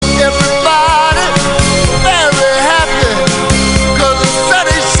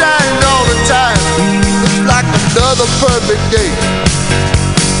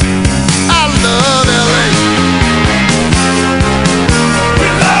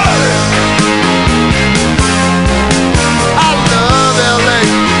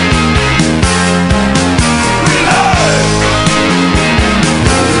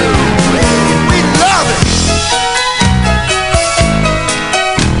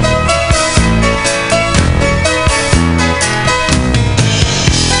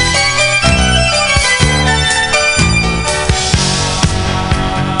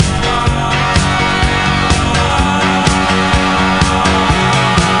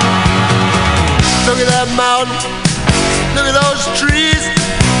at that mountain. Look at those trees.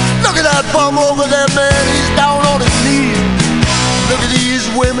 Look at that bum over there, man. He's down on his knees. Look at these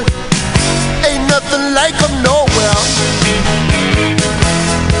women. Ain't nothing like them nowhere.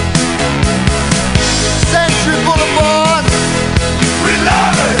 Century Boulevard. We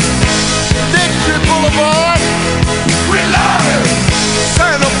love it. Victory Boulevard. We love it.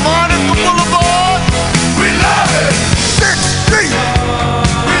 Santa Monica Boulevard. We love it. 6th Street.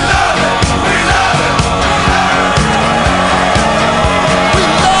 We love it. We love it. We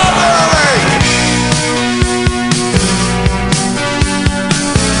love LA.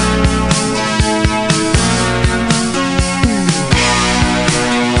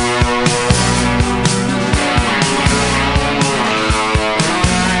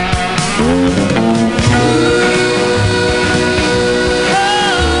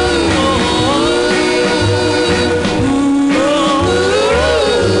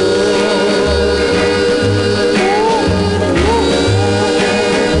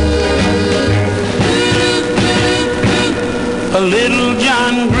 Little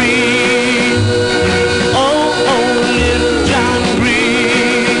John Green, oh, little John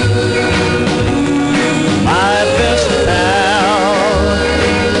Green, my best pal,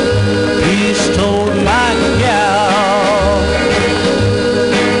 he stole my gal.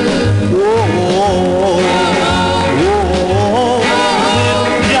 Oh,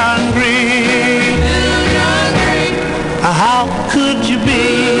 little John Green, how could you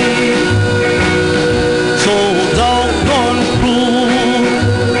be so doggone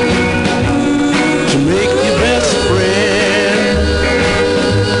cruel to make your best friend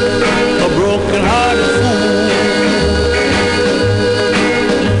a broken-hearted fool?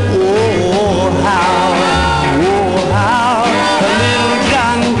 Oh, how, little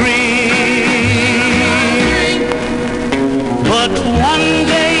John Green. But one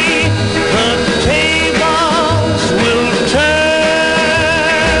day the tables will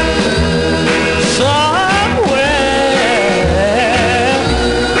turn somewhere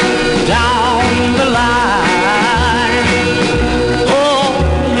down the line. Oh,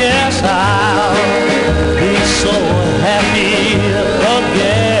 yes, I'll be so happy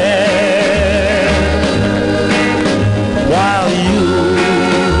again, while you'll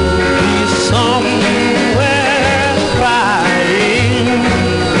be somewhere crying.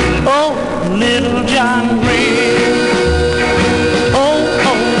 Oh, little John Green. Oh,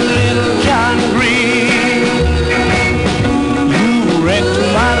 little John Green, you wrecked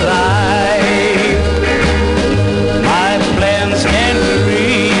my life. My plans can't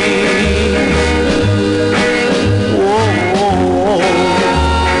breathe. Oh,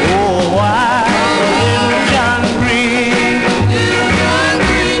 why, little John Green,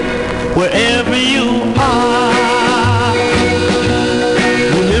 wherever you are,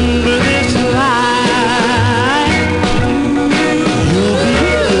 remember this line. You'll be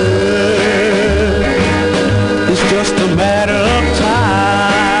good. It's just a matter of time.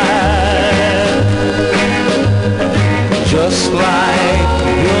 Just like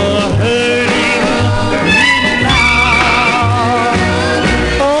you're hurting me now.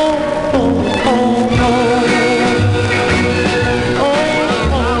 Oh,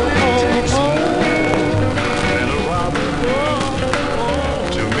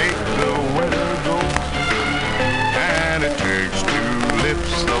 To make the weather go, and it takes two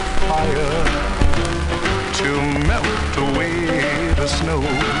lips of fire to melt away the snow.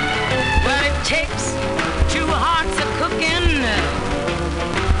 Well, it takes two hearts of cooking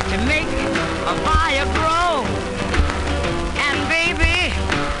to make a fire grow. And baby,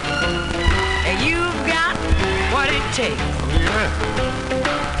 you've got what it takes. Yeah.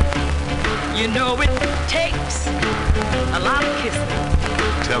 You know it takes a lot of kissing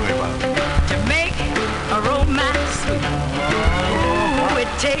Tell me about it. to make a romance sweet. Ooh,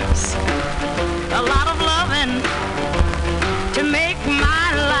 it takes a lot of loving to make my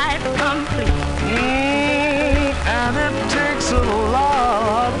life complete. And it takes a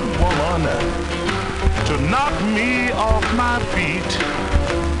lot, woman, to knock me off my feet.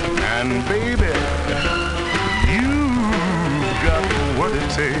 And baby, you've got what it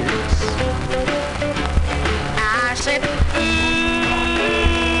takes. I said,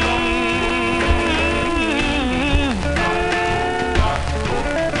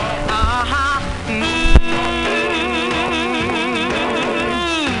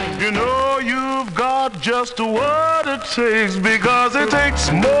 You know you've got just what it takes, because it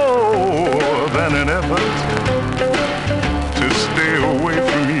takes more than an effort to stay away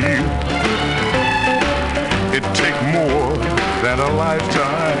from you. It takes more than a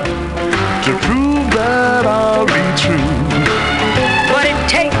lifetime to prove that I'll be true. but it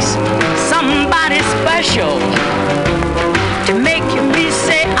takes somebody's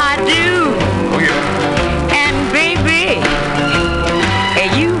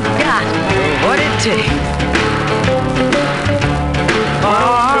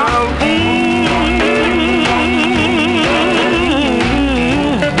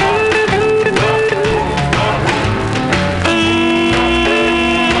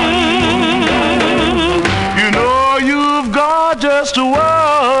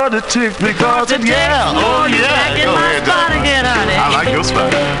what it takes because it, yeah, oh yeah. Back in my spot again, honey. I like your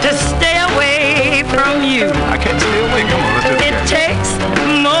spot. To stay away from you. I can't stay away. Come on, let's do it again. It takes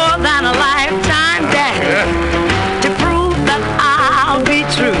more than a lifetime, Daddy, to prove that I'll be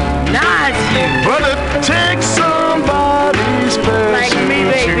true. Now it's you. But it takes somebody special like me,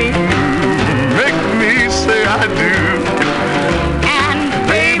 baby, to make me say I do. And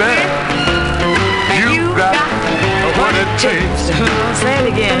baby, you got what it takes. Say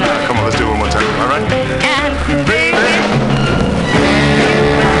it again. Come on, let's do it one more time. All right. And baby.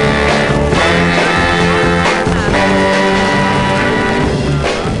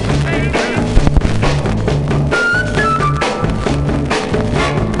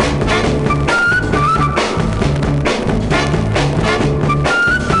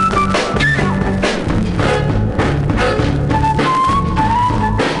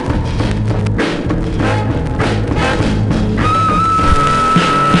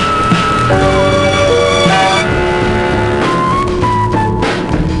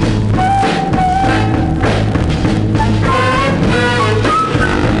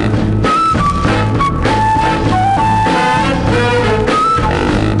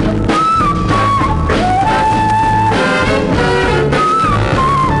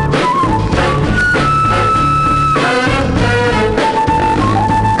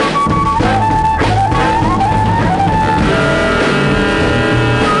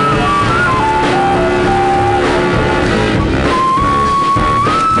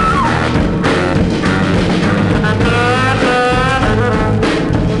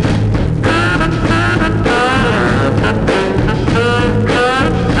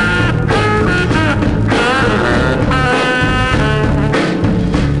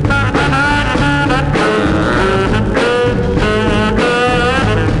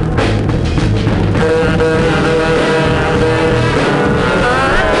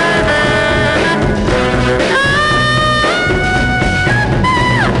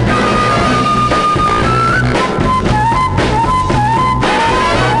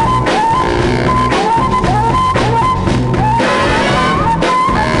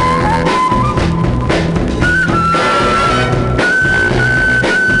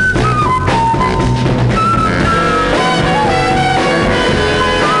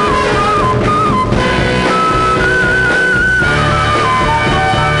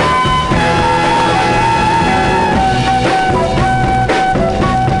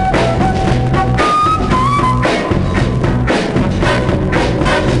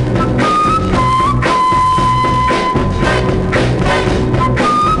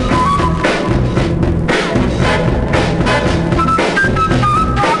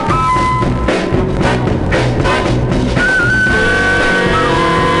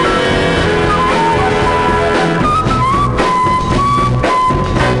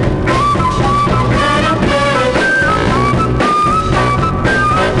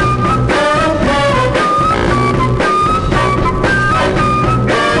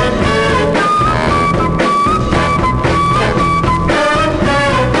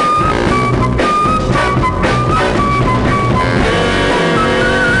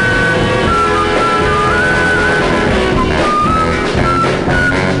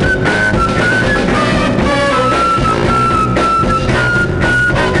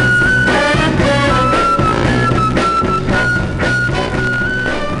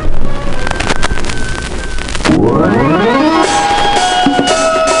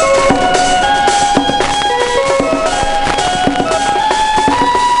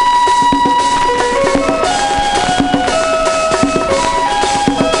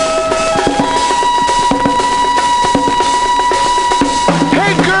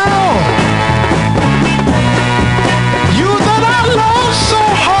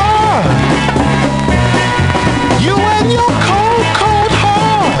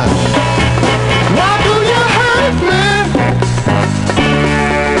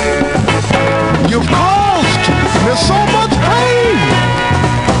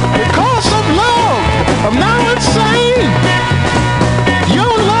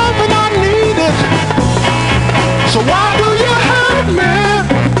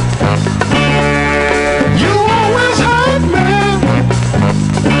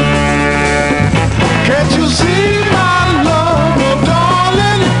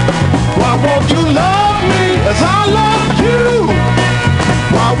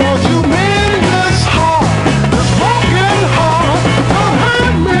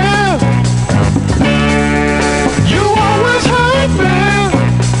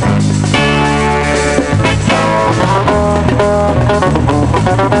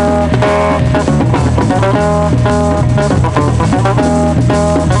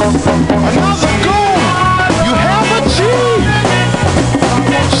 Another goal you have achieved.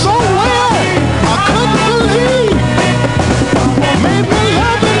 So well, I couldn't believe. Made me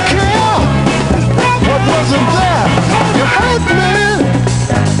love and care. What wasn't there? You hurt me.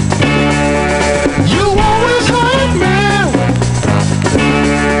 You always hurt me.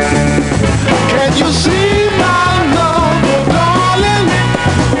 Can you see my love, oh darling?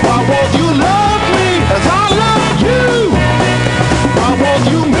 Why won't you love me as I love you? Why won't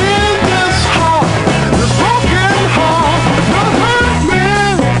you mend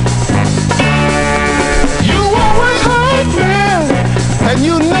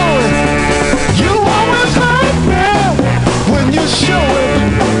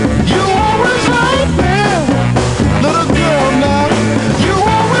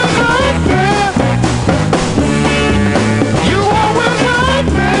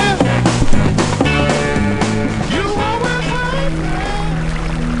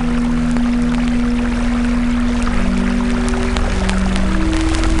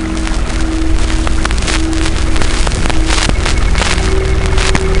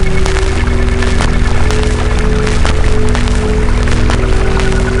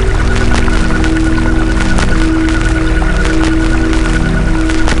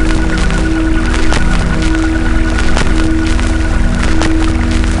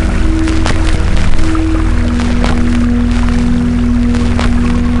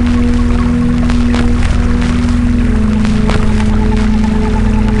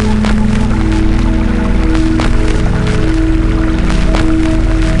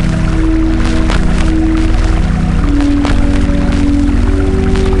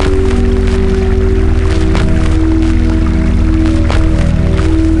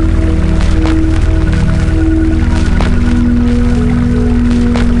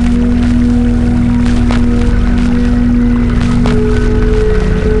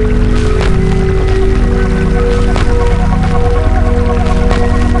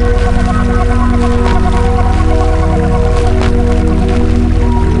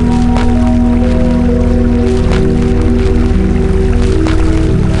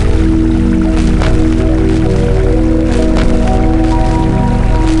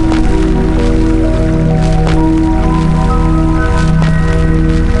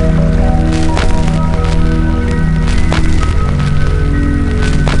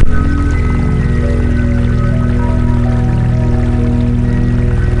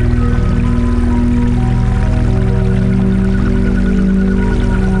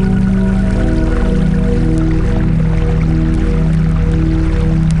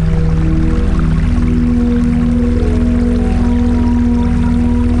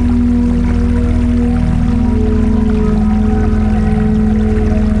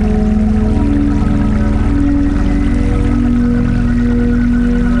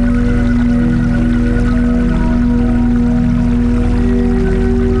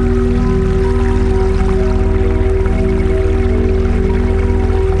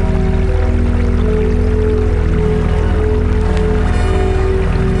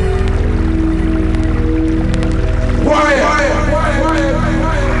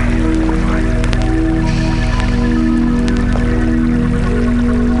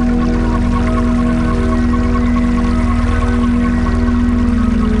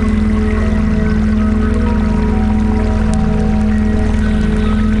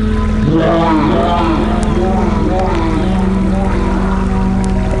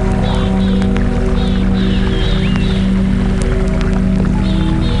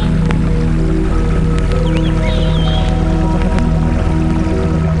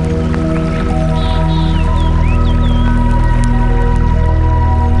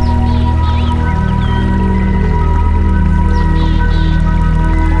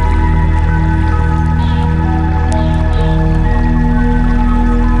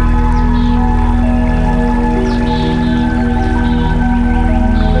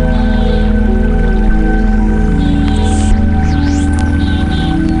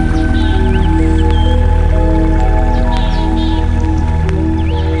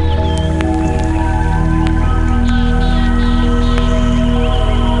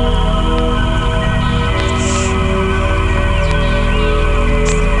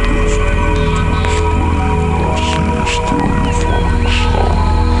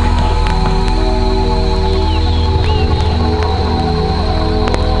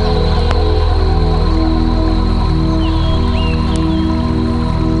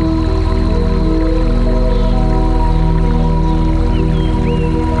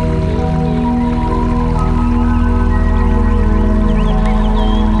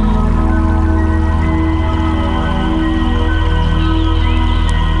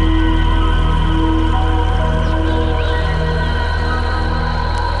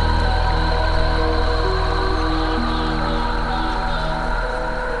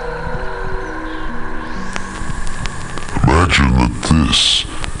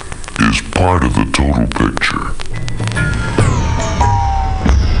part of the total picture.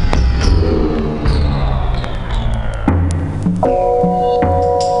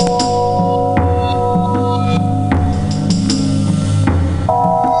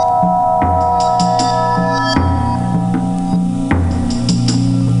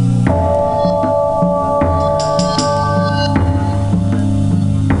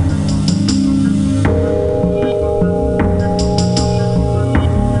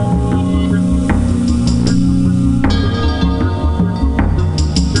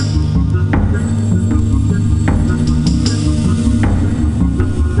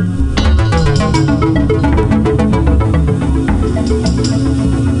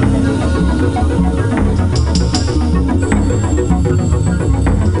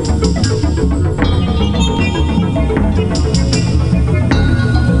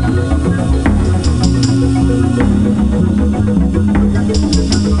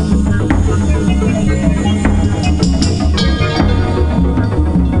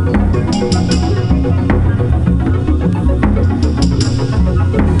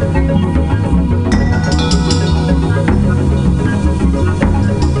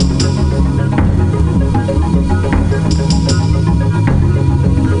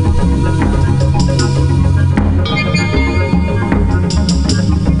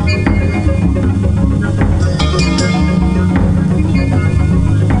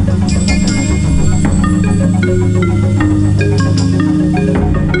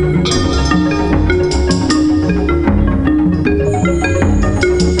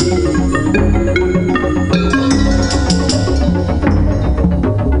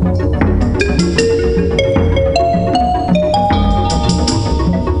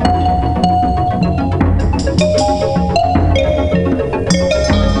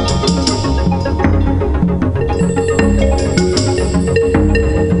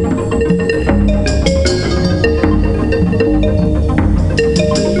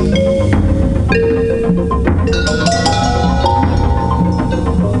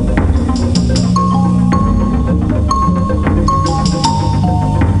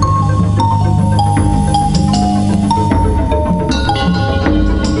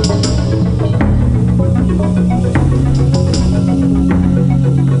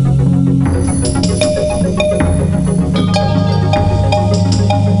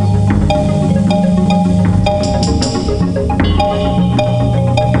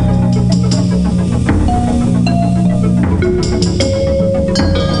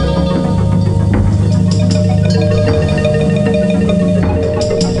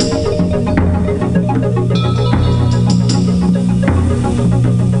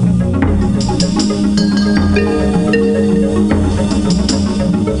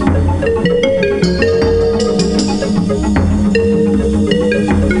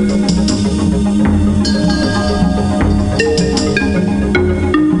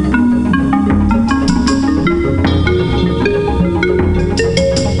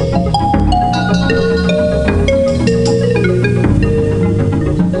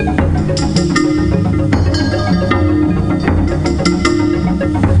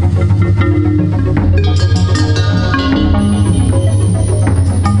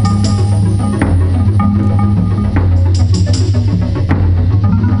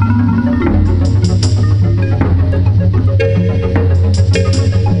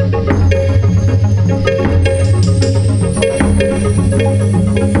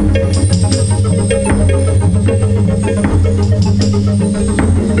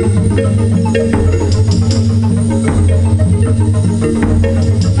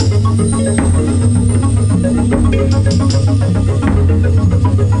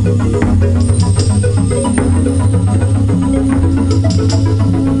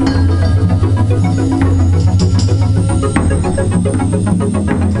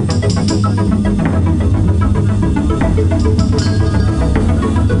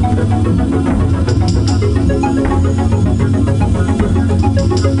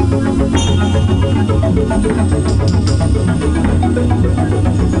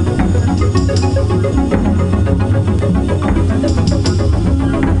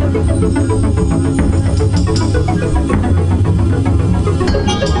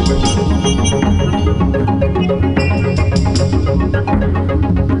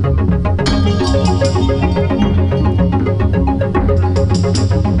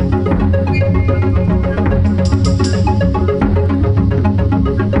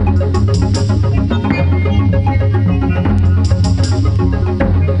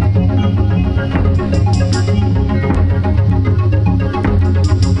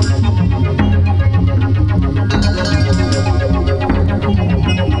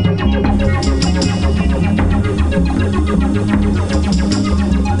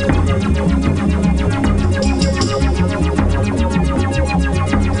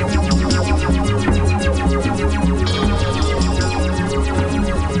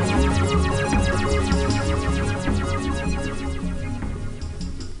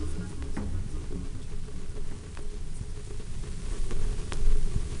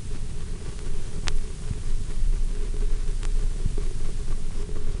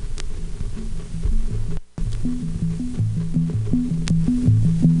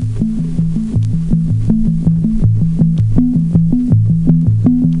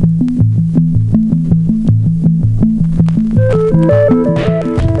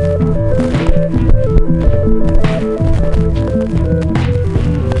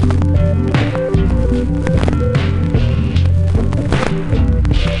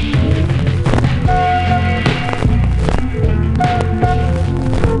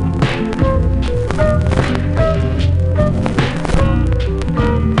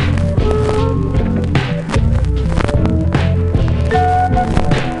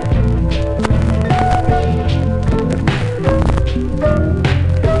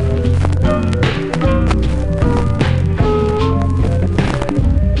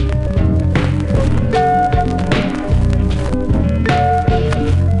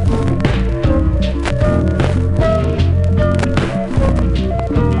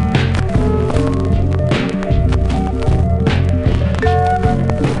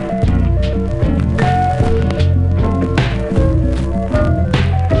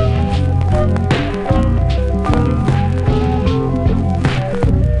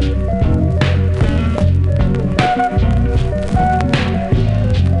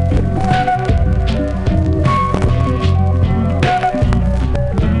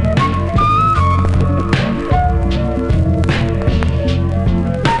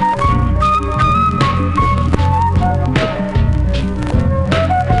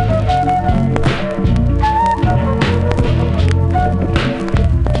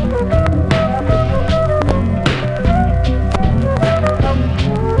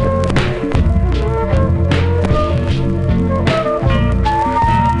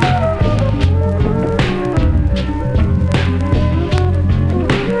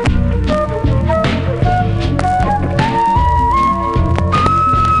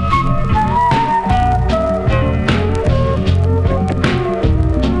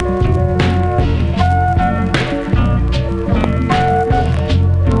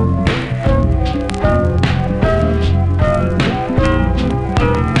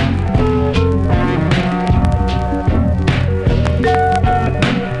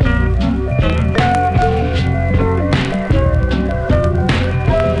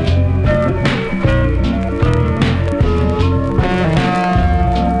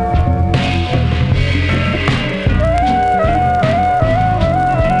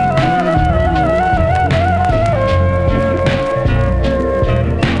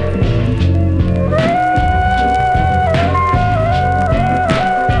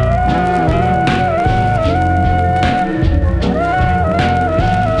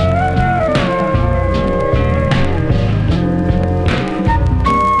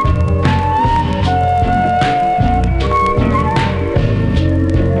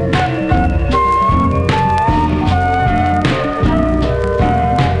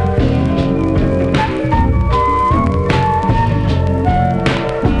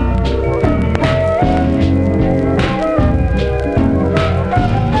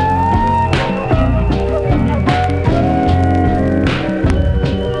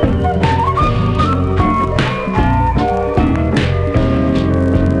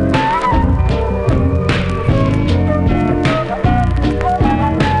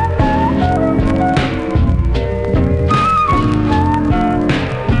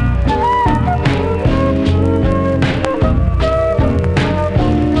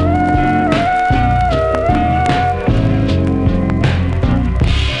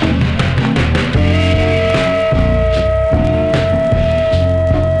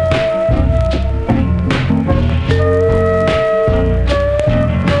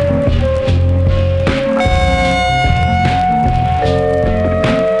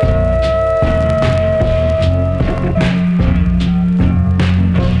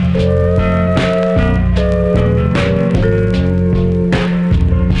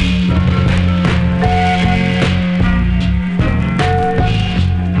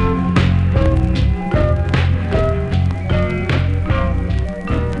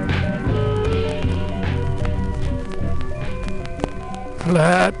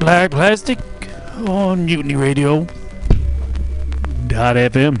 FlatBlackPlastic on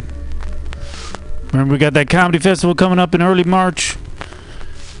MutinyRadio.fm. Remember, we got that comedy festival coming up in early March.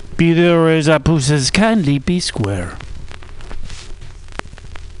 Be there, or as Apu says, kindly be square.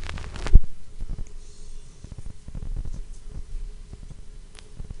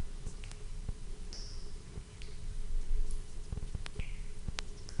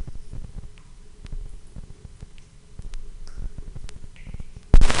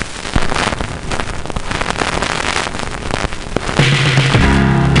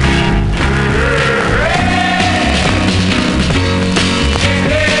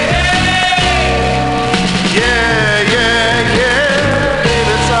 Yeah,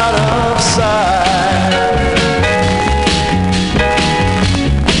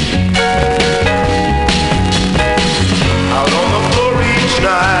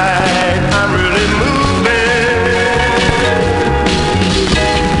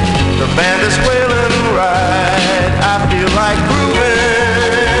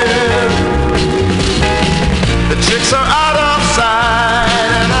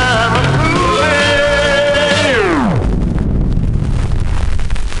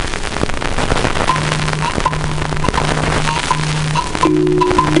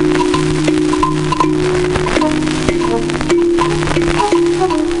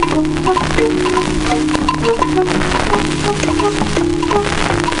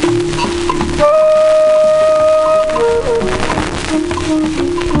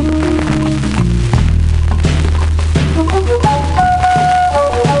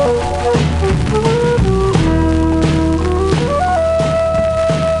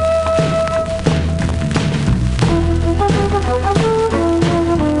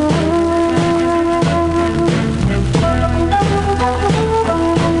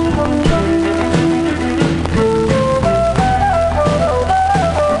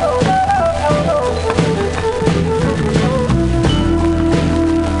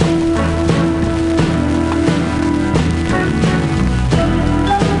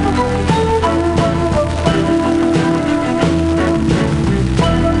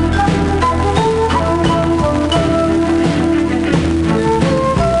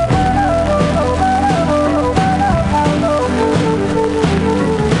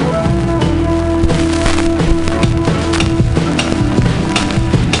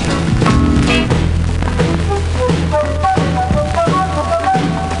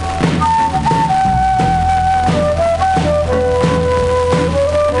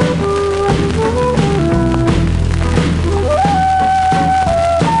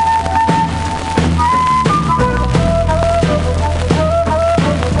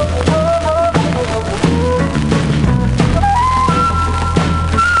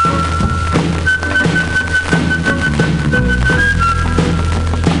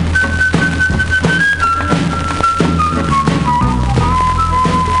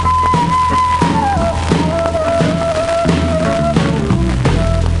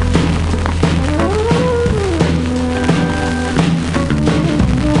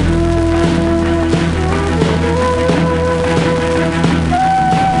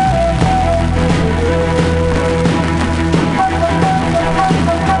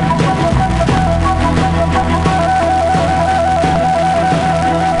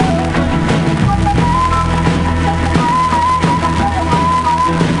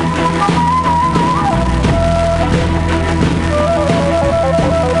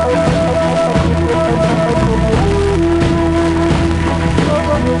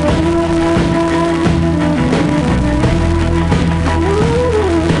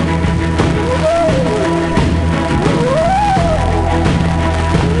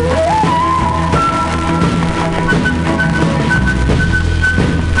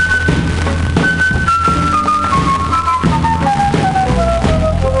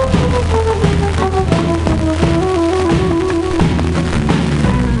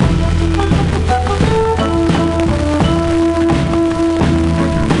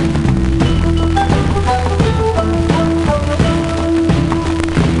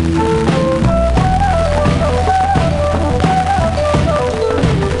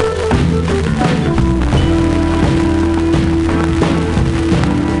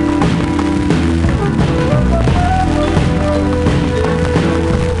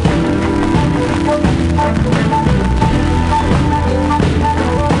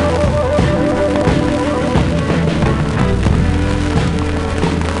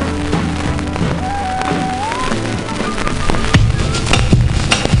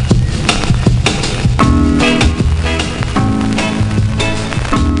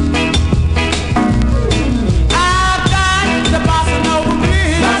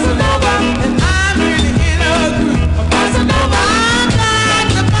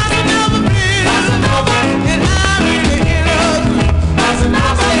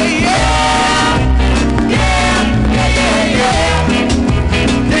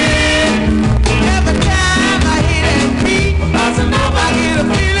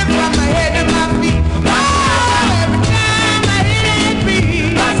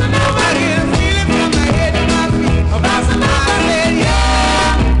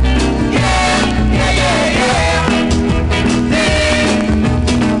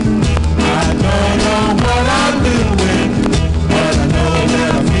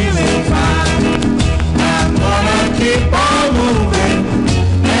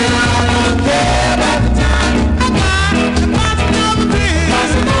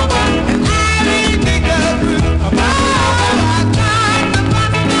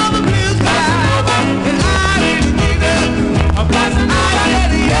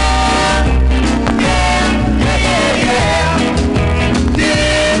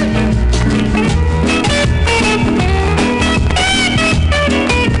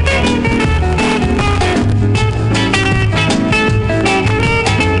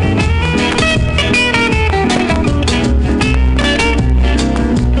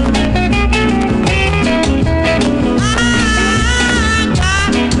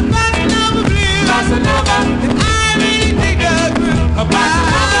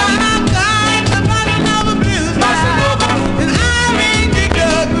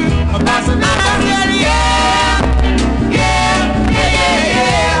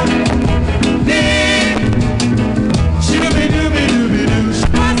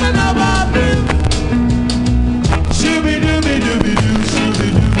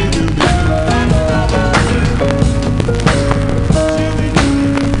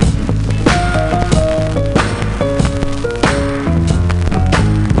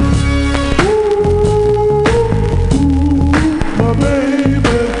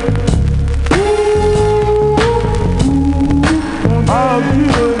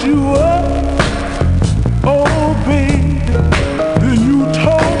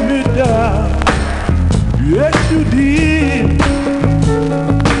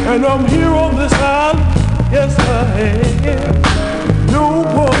 And I'm here on this island, yes I am. No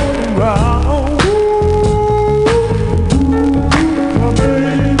one around. My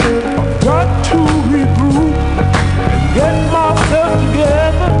baby, I've got to regroup and get myself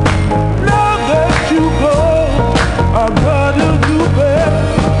together. Now that you go, I've got to do better.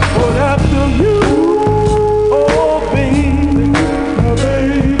 But after you, oh baby, my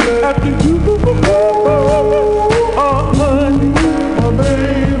baby, after you, oh honey, my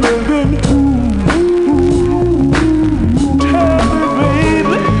baby, then who? Tell me,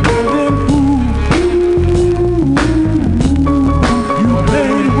 baby, then who?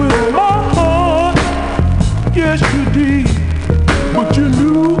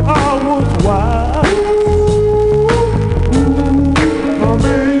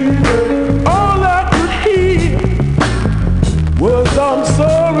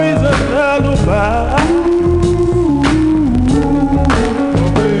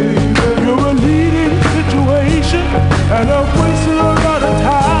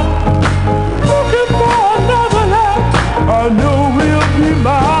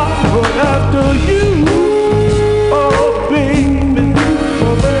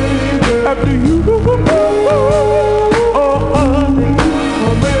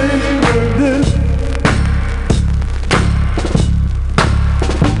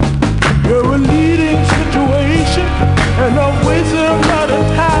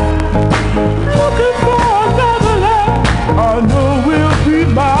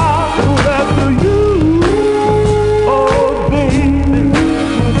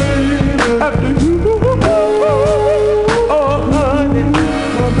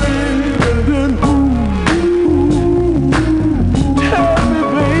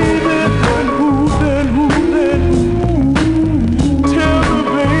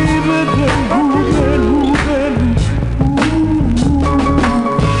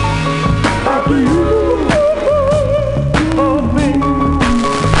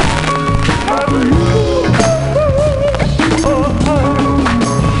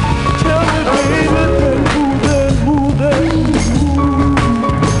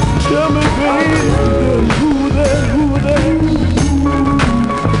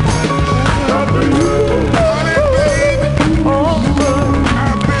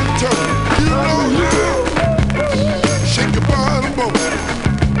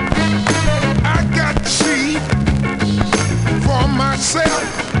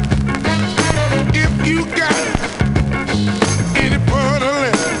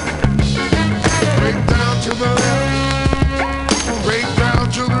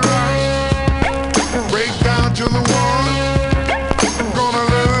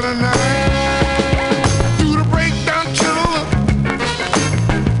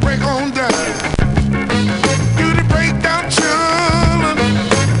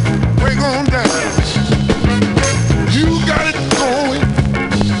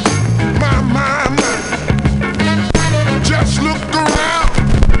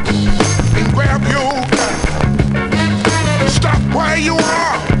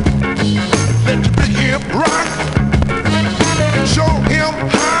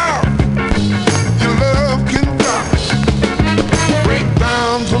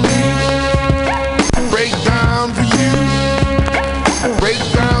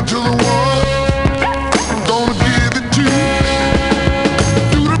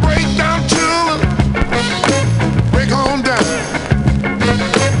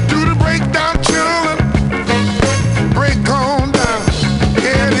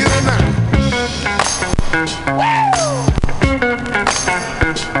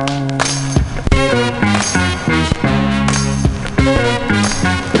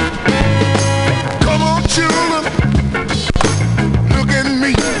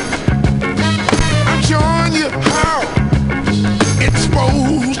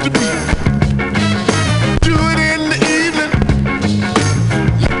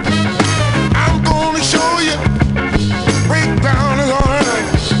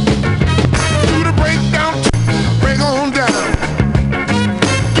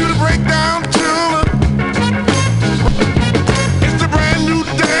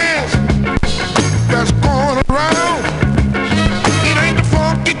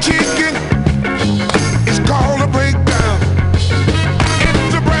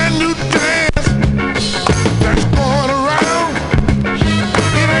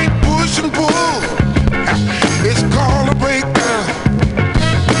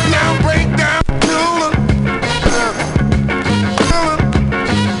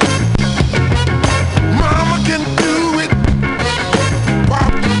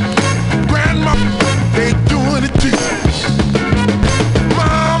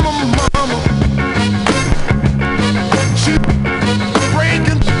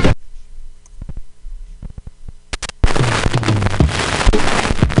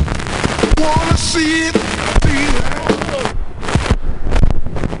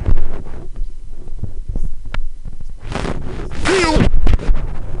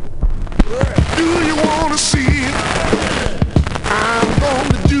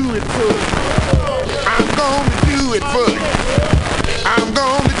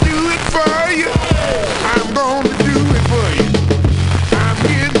 gonna do it for you. I'm gonna do it for you. I'm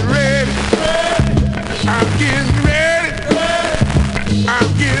getting ready. I'm getting ready. I'm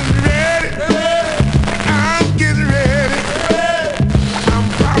getting ready. I'm getting ready. I'm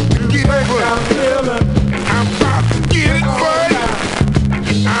about to get it for you. I'm about to get it for you.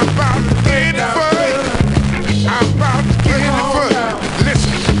 I'm about to get it for you. I'm about to get it for you.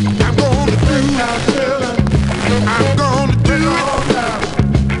 Listen, I'm gonna do it. I'm gonna do it.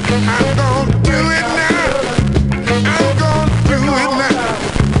 I'm gonna do it now. I'm gonna do it now.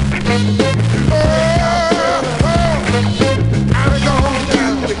 Oh, oh, I'm gonna do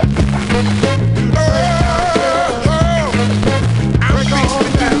it. Oh, oh, I'm fixing to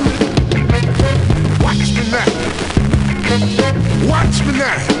do it. Watch me now. Watch me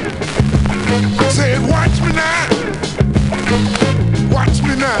now. I said, watch me now. Watch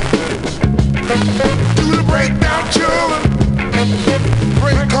me now. Do the breakdown, children.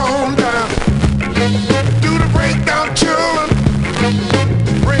 Break on down. Do the breakdown, children.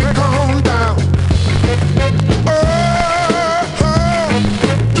 Break on down. Oh, oh.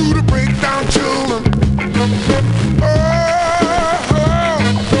 Do the breakdown, children. Oh, oh.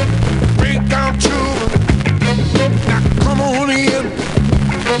 Breakdown, children. Now come on in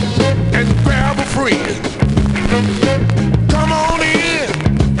and grab a friend. Come on in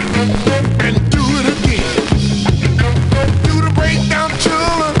and do it again. Do the breakdown,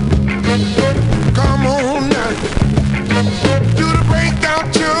 children. Come on now. Do the breakdown,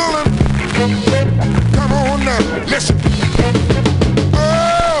 children. Come on now. Listen. Oh,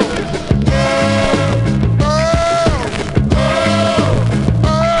 oh, oh, oh,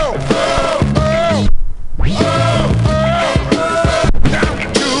 oh, oh, oh, down,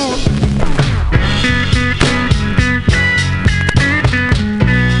 children.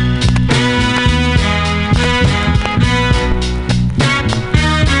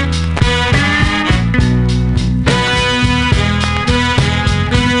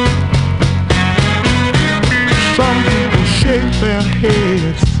 Some people shake their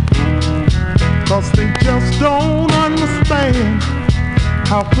heads 'cause they just don't understand.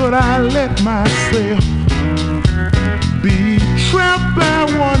 How could I let myself be trapped by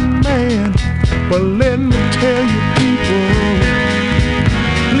one man? But let me tell you people,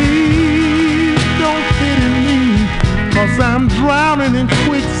 please don't pity me, 'cause I'm drowning in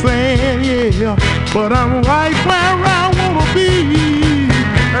quicksand, yeah. But I'm right where I wanna be.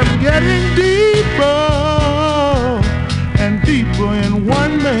 I'm getting deeper and deeper in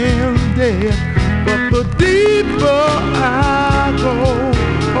one man's death. But the deeper I go,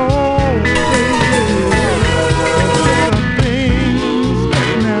 oh, yeah, things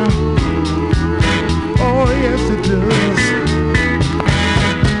now. Oh, yes, it does.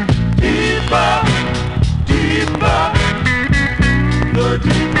 Deeper, deeper, the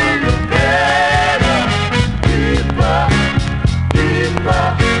deeper the better. Deeper, deeper,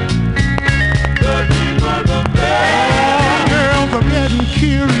 the deeper the better. Girls are getting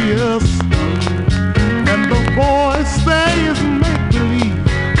curious, and the boys say it's make-believe,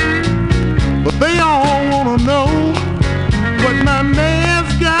 but they all wanna know what my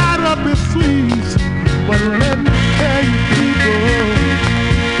man's got up his sleeves. But let me tell you people,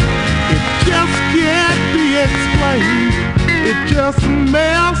 it just can't be explained. It just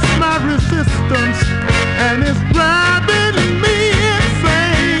melts my resistance, and it's driving me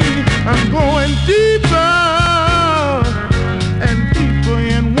insane. I'm going deeper and deeper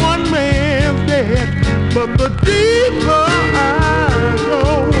in one man's dead. But the deeper I go,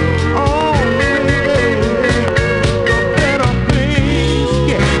 oh, yeah, the better things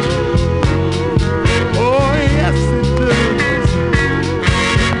get. Oh, yes, it does.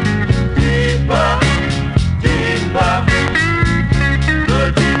 Deeper, deeper, the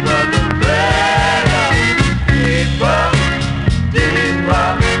deeper the better. Deeper, deeper,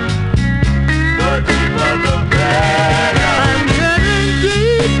 the deeper the better. I'm getting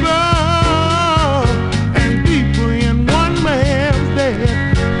deeper and deeper in one man's dead.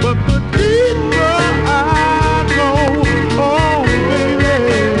 But the deeper I go, oh baby,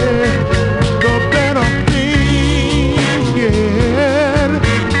 the better things get.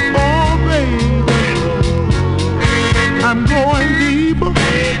 Oh baby, I'm going deeper,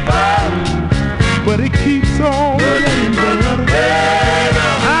 but it keeps on getting better.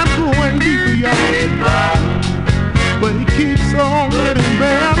 I'm going deeper, y'all, but it keeps on getting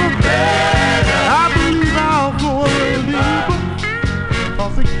better. I believe I'll go a little deeper,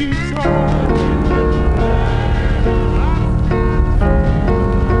 'cause it keeps on.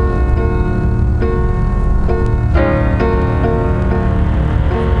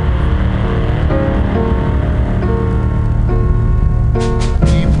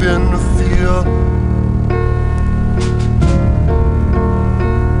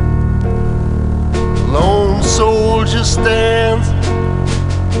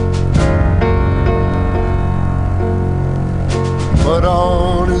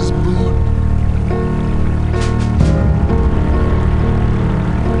 on his boot.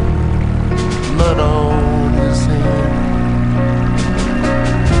 Mud on his hand.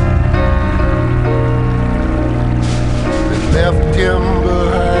 They left him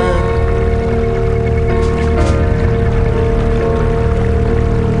behind.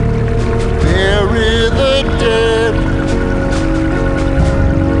 Bury the dead.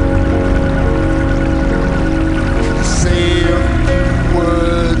 Say a few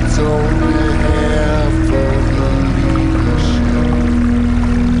words, only half of the leadership.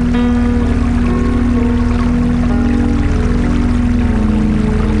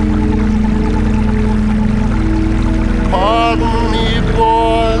 Pardon me,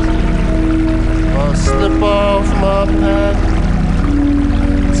 boys, I'll slip off my pack,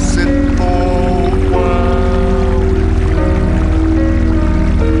 sit for a while.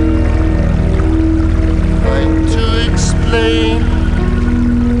 Like to explain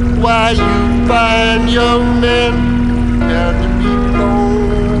why you fine young men have to be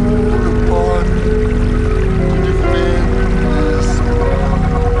blown apart to defend this spot.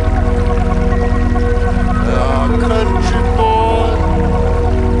 Our country boy,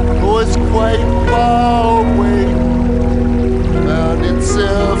 though it's quite far away, found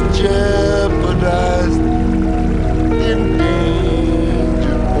itself jeopardized,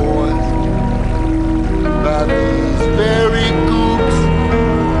 endangered, boys, by these very goops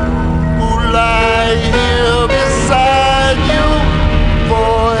who lie here beside you,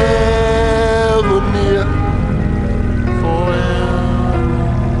 forever near, forever.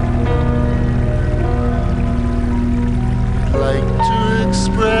 Like to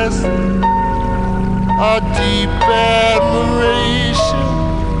express our deep admiration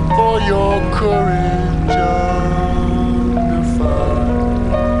for your courage undefined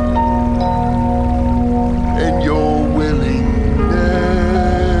and your willingness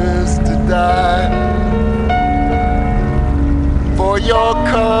to die for your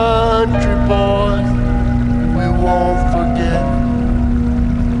country, boys. We won't forget.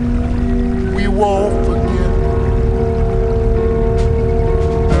 We won't forget.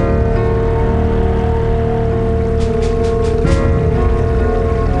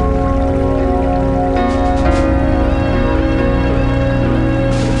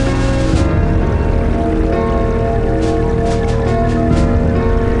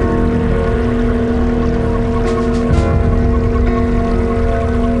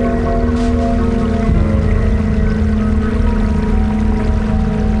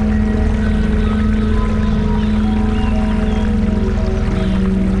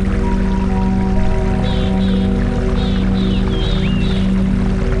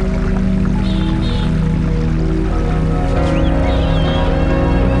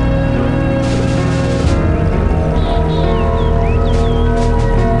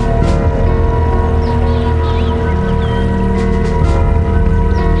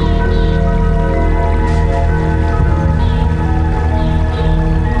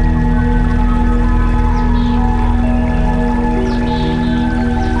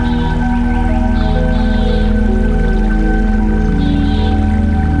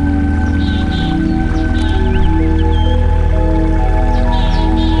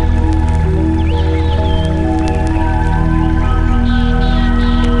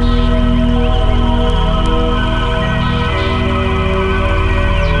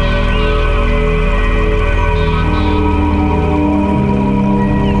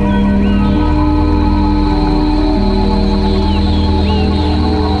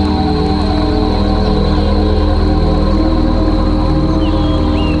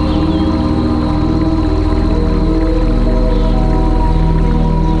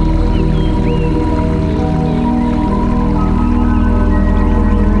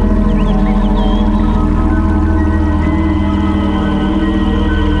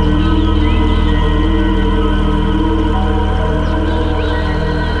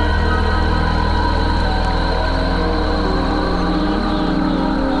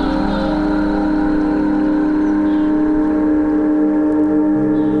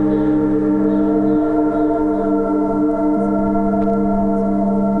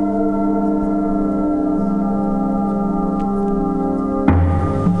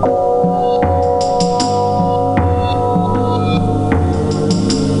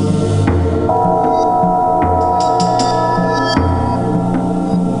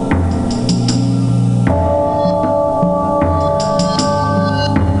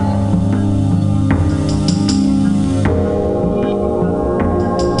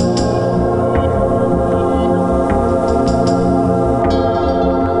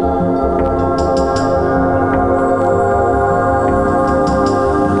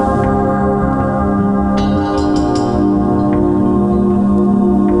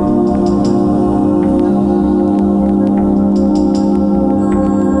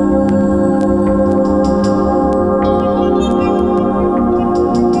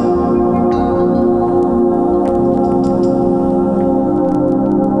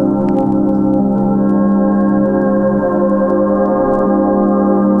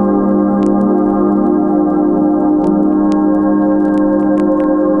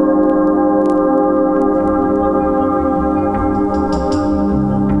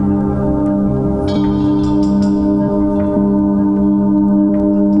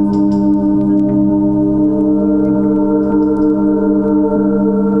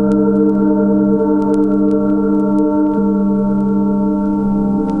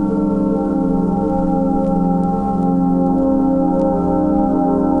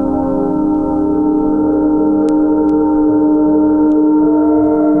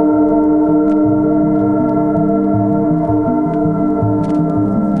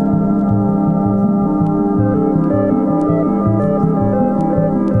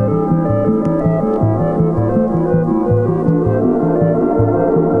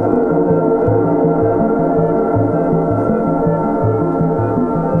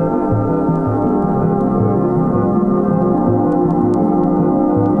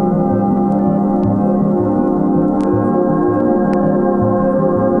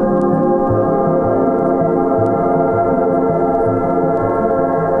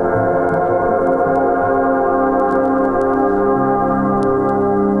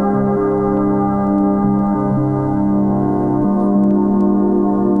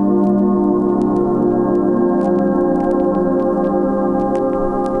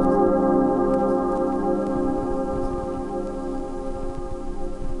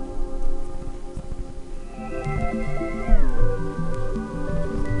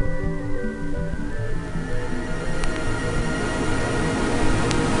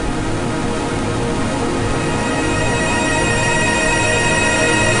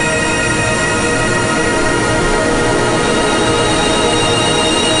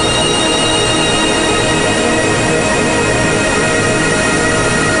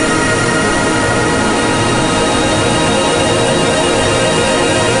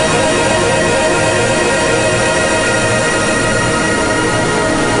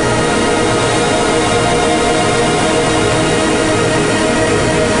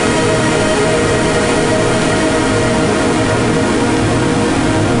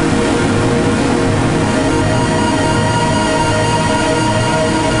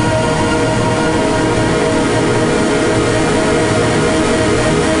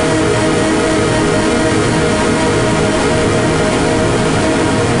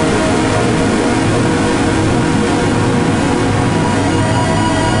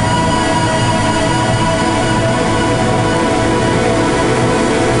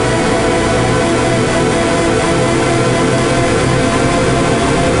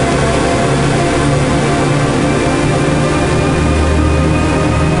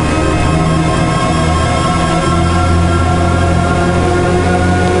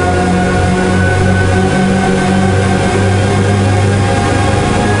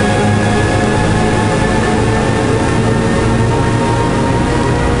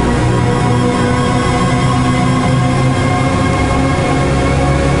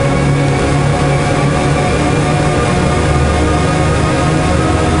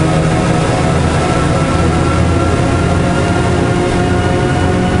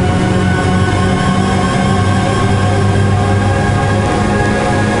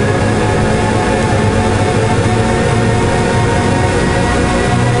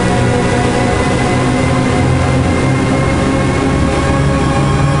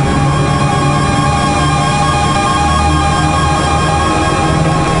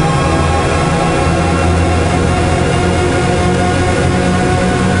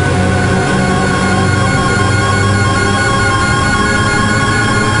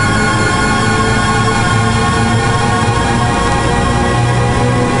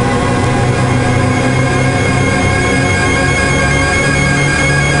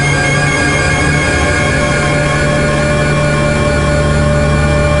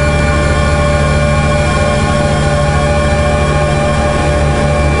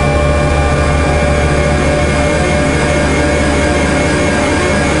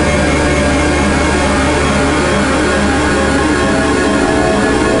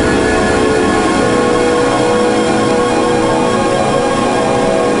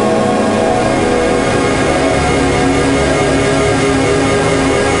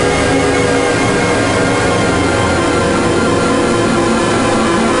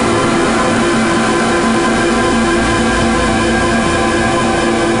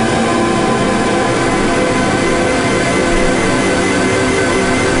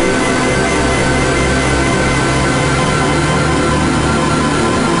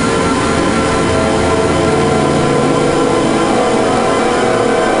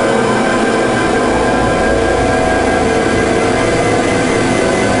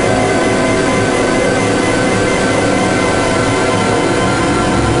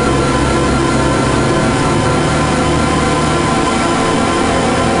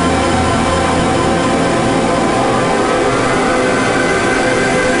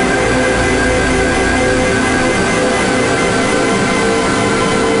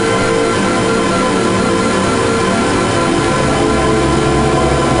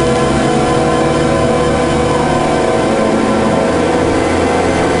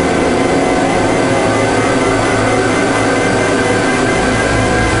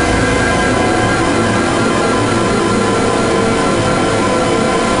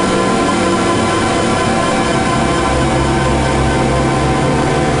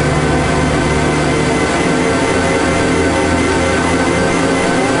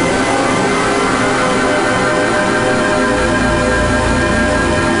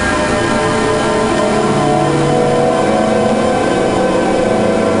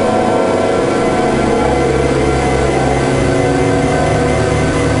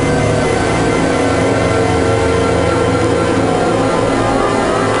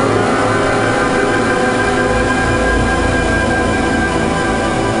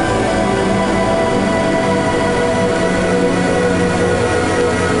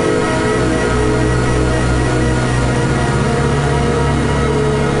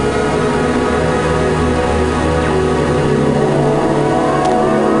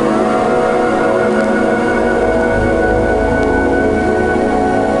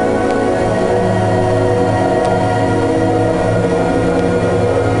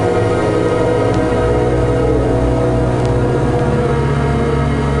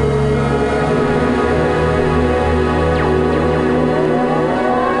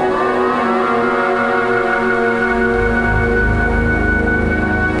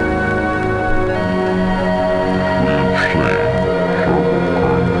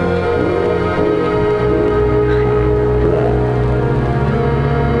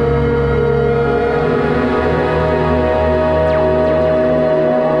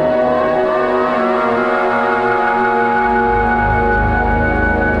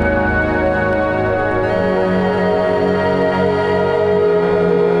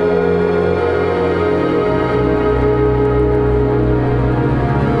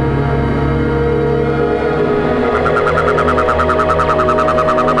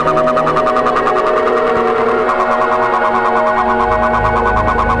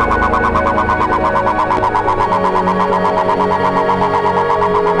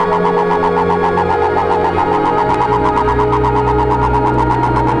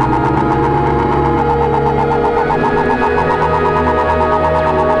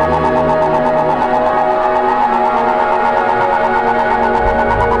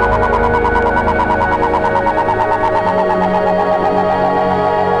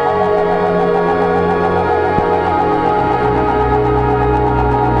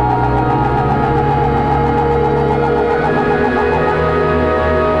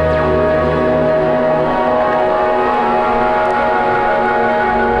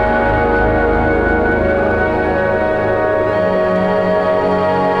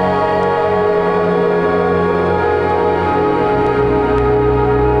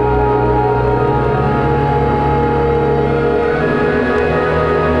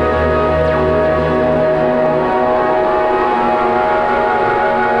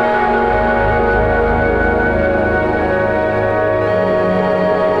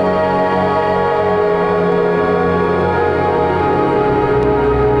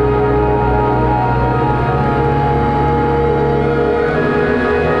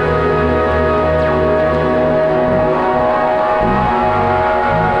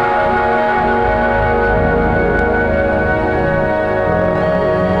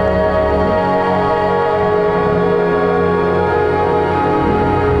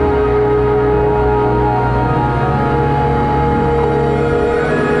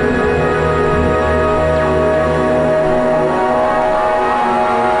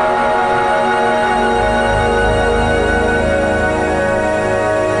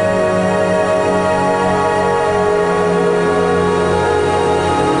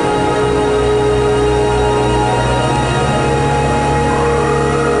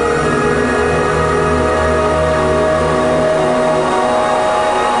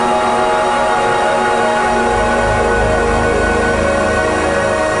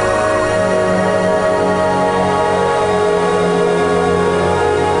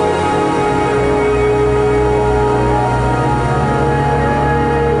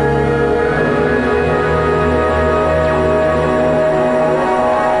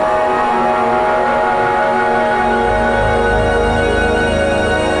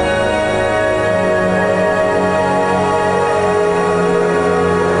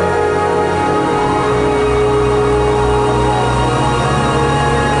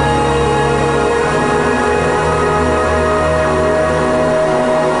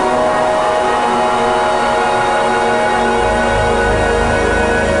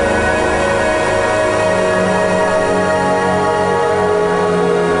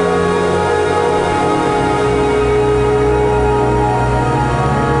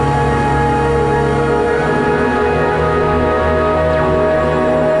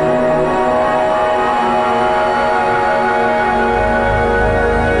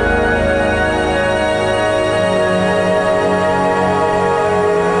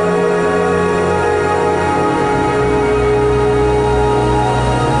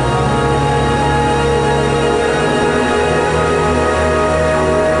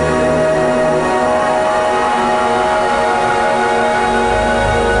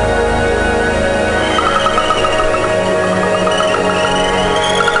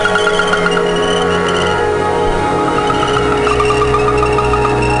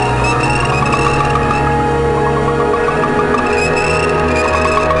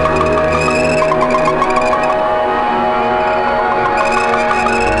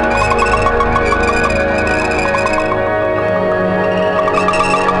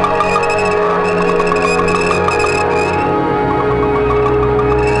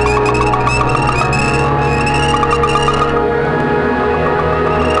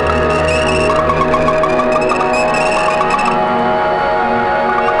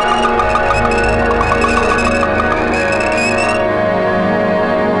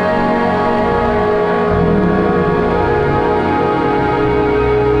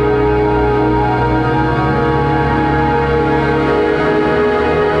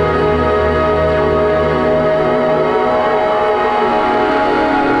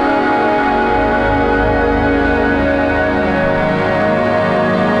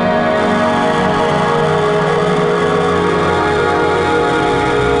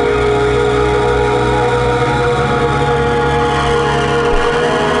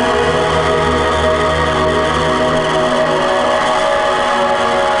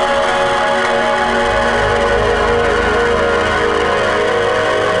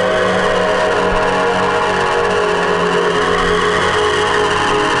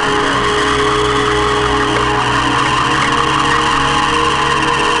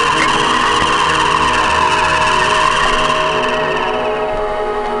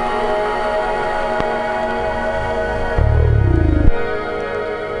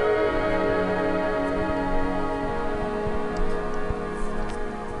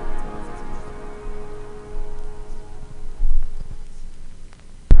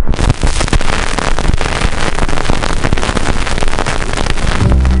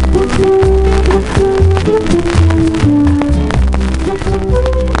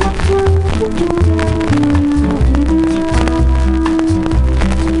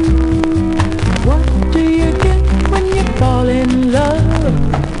 What do you get when you fall in love?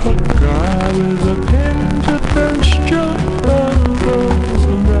 A guy with a pen to burst your bubbles,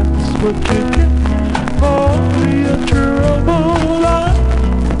 and that's what you get for your trouble. I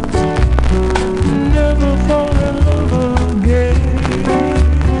never fall in love again.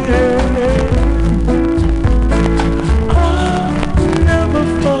 I never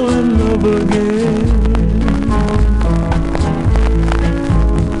fall in love again.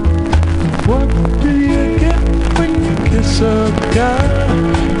 What do you get when you kiss a guy?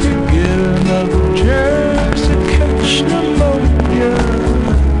 You get another chance to catch pneumonia.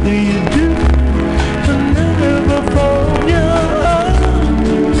 Do you do? And never fall, yeah.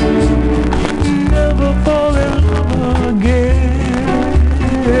 Never fall in love again.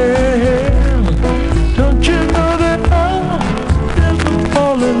 Don't you know that I'll never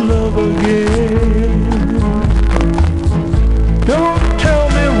fall in love again? Don't tell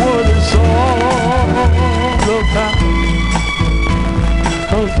me what it's all about,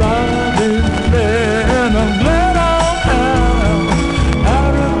 'cause I've been there and I'm glad I'm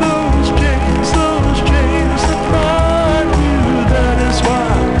out of those chains that bind you. That is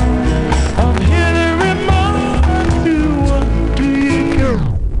why I'm here to remind you, what do you care?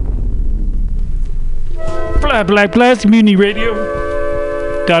 FlatBlackPlastic, MutinyRadio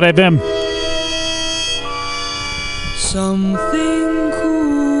 .fm. Something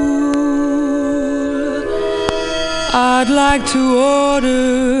cool. I'd like to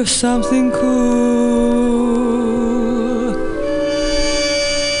order something cool.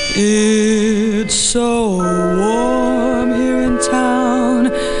 It's so warm here in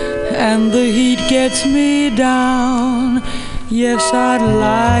town, and the heat gets me down. Yes, I'd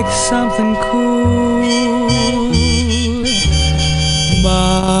like something cool.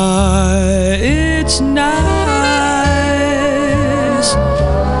 My, it's nice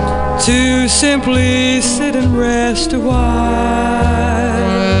to simply sit and rest a while.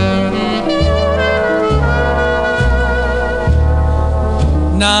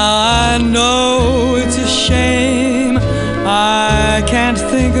 Now I know it's a shame I can't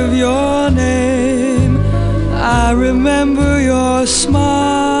think of your name. I remember your smile.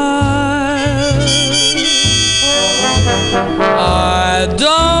 I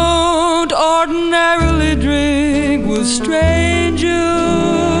don't ordinarily drink with strangers.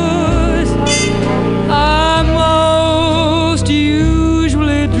 I most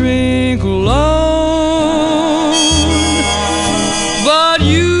usually drink alone. But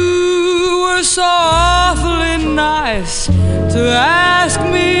you were so awfully nice to ask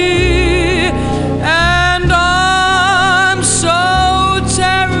me, and I'm so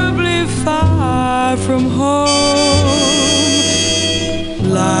terribly far from home.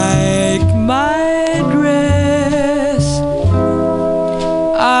 Like my dress,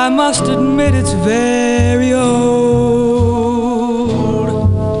 I must admit it's very old,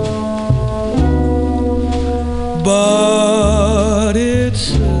 but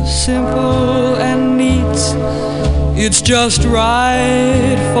it's simple and neat. It's just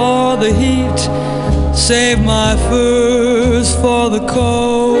right for the heat. Save my furs for the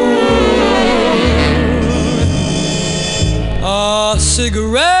cold. A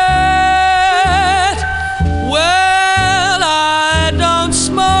cigarette, well, I don't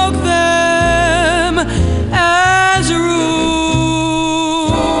smoke them as a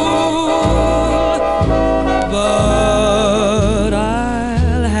rule, but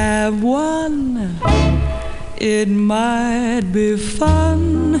I'll have one. It might be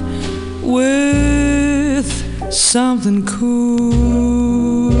fun with something cool.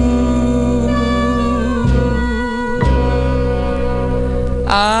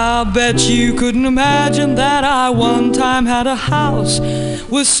 I'll bet you couldn't imagine that I one time had a house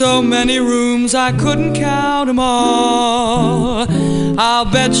with so many rooms I couldn't count them all. I'll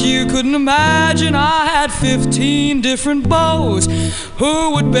bet you couldn't imagine I had 15 different beaux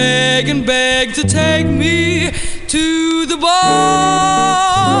who would beg and beg to take me to the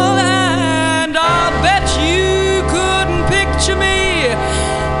ball. And I'll bet you couldn't picture me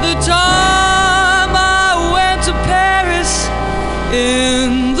the time I went to Paris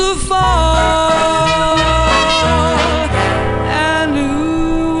in the fall. And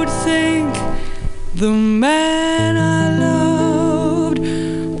who would think the man I loved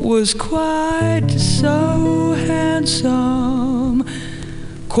was quite so handsome,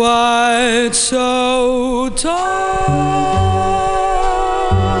 quite so tall?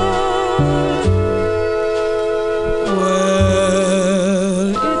 Well,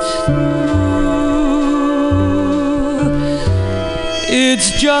 it's true. It's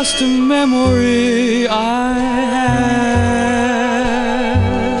just a memory I had,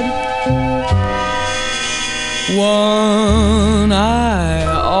 one I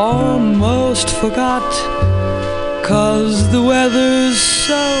almost forgot, 'cause the weather's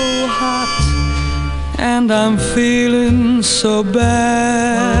so hot and I'm feeling so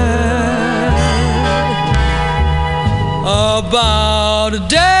bad about a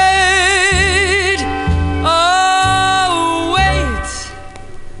date. Oh wait,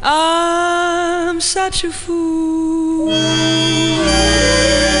 I'm such a fool.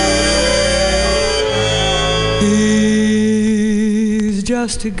 He's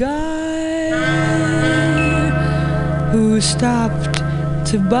just a guy who stopped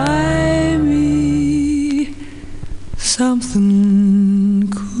to buy me something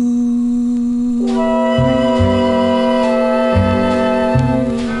cool.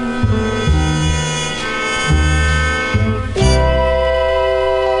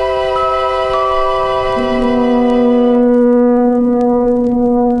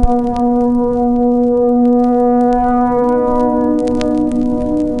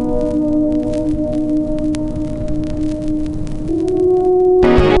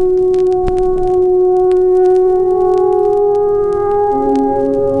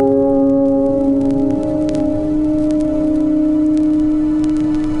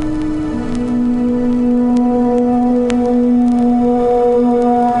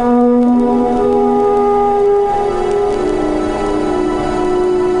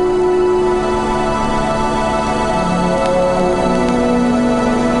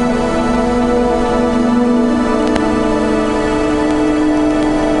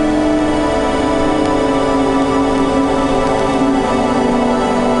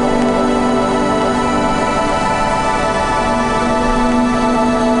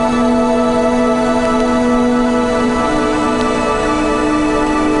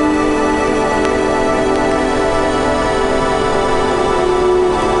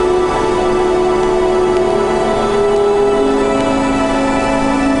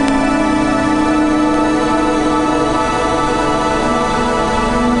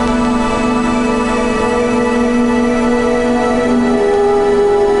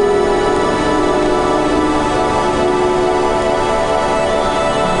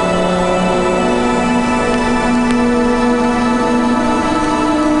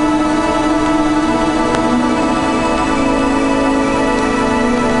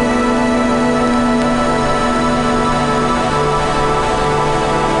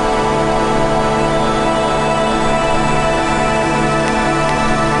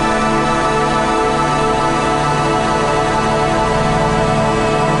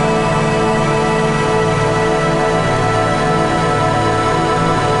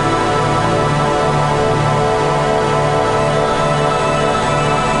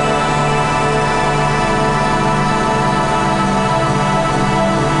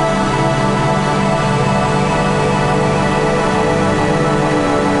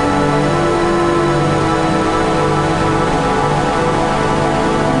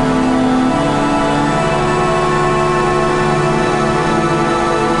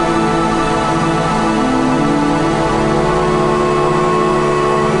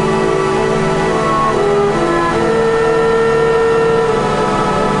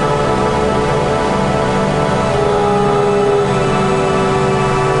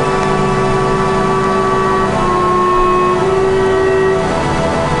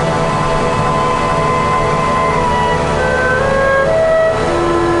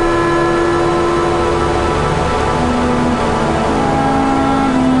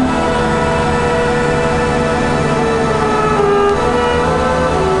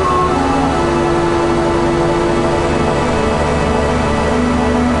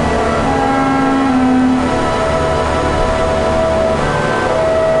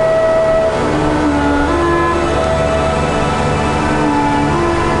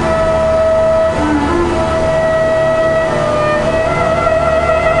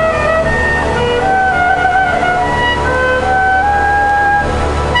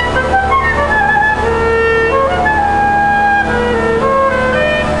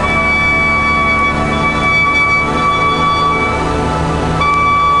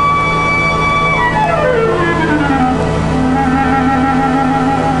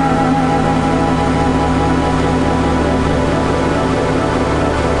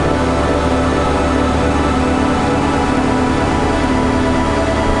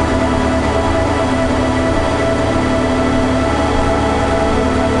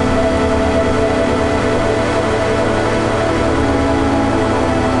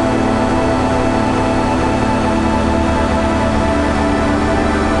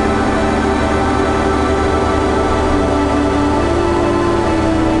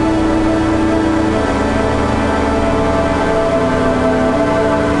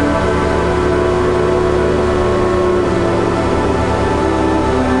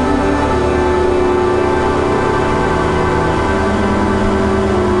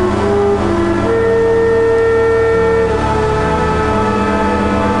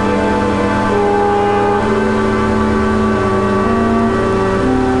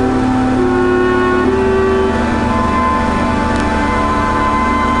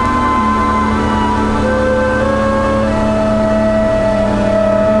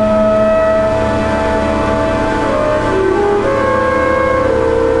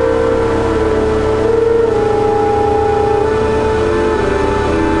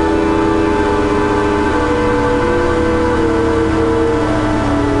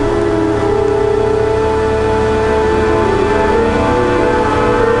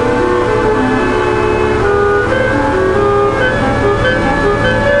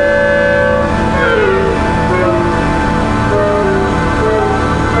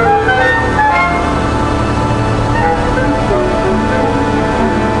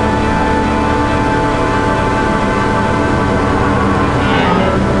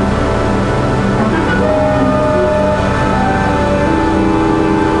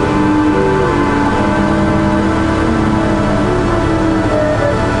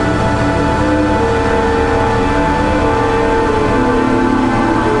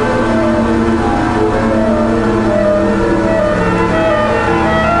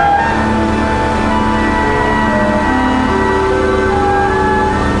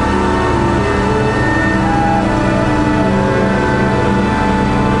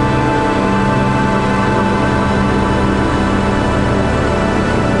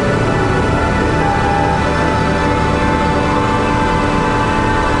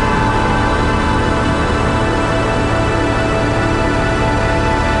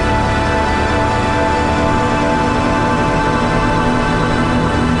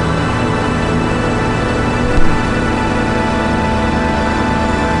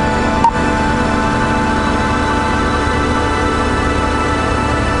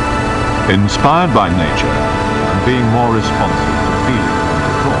 Inspired by nature and being more responsive to feeling than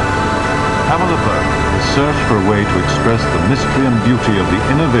to thought, Pamela Burke has searched for a way to express the mystery and beauty of the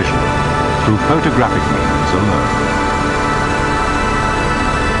inner vision through photographic means alone.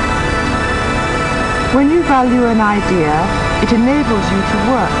 When you value an idea, it enables you to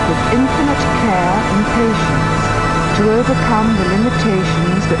work with infinite care and patience to overcome the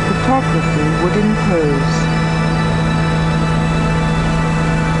limitations that photography would impose.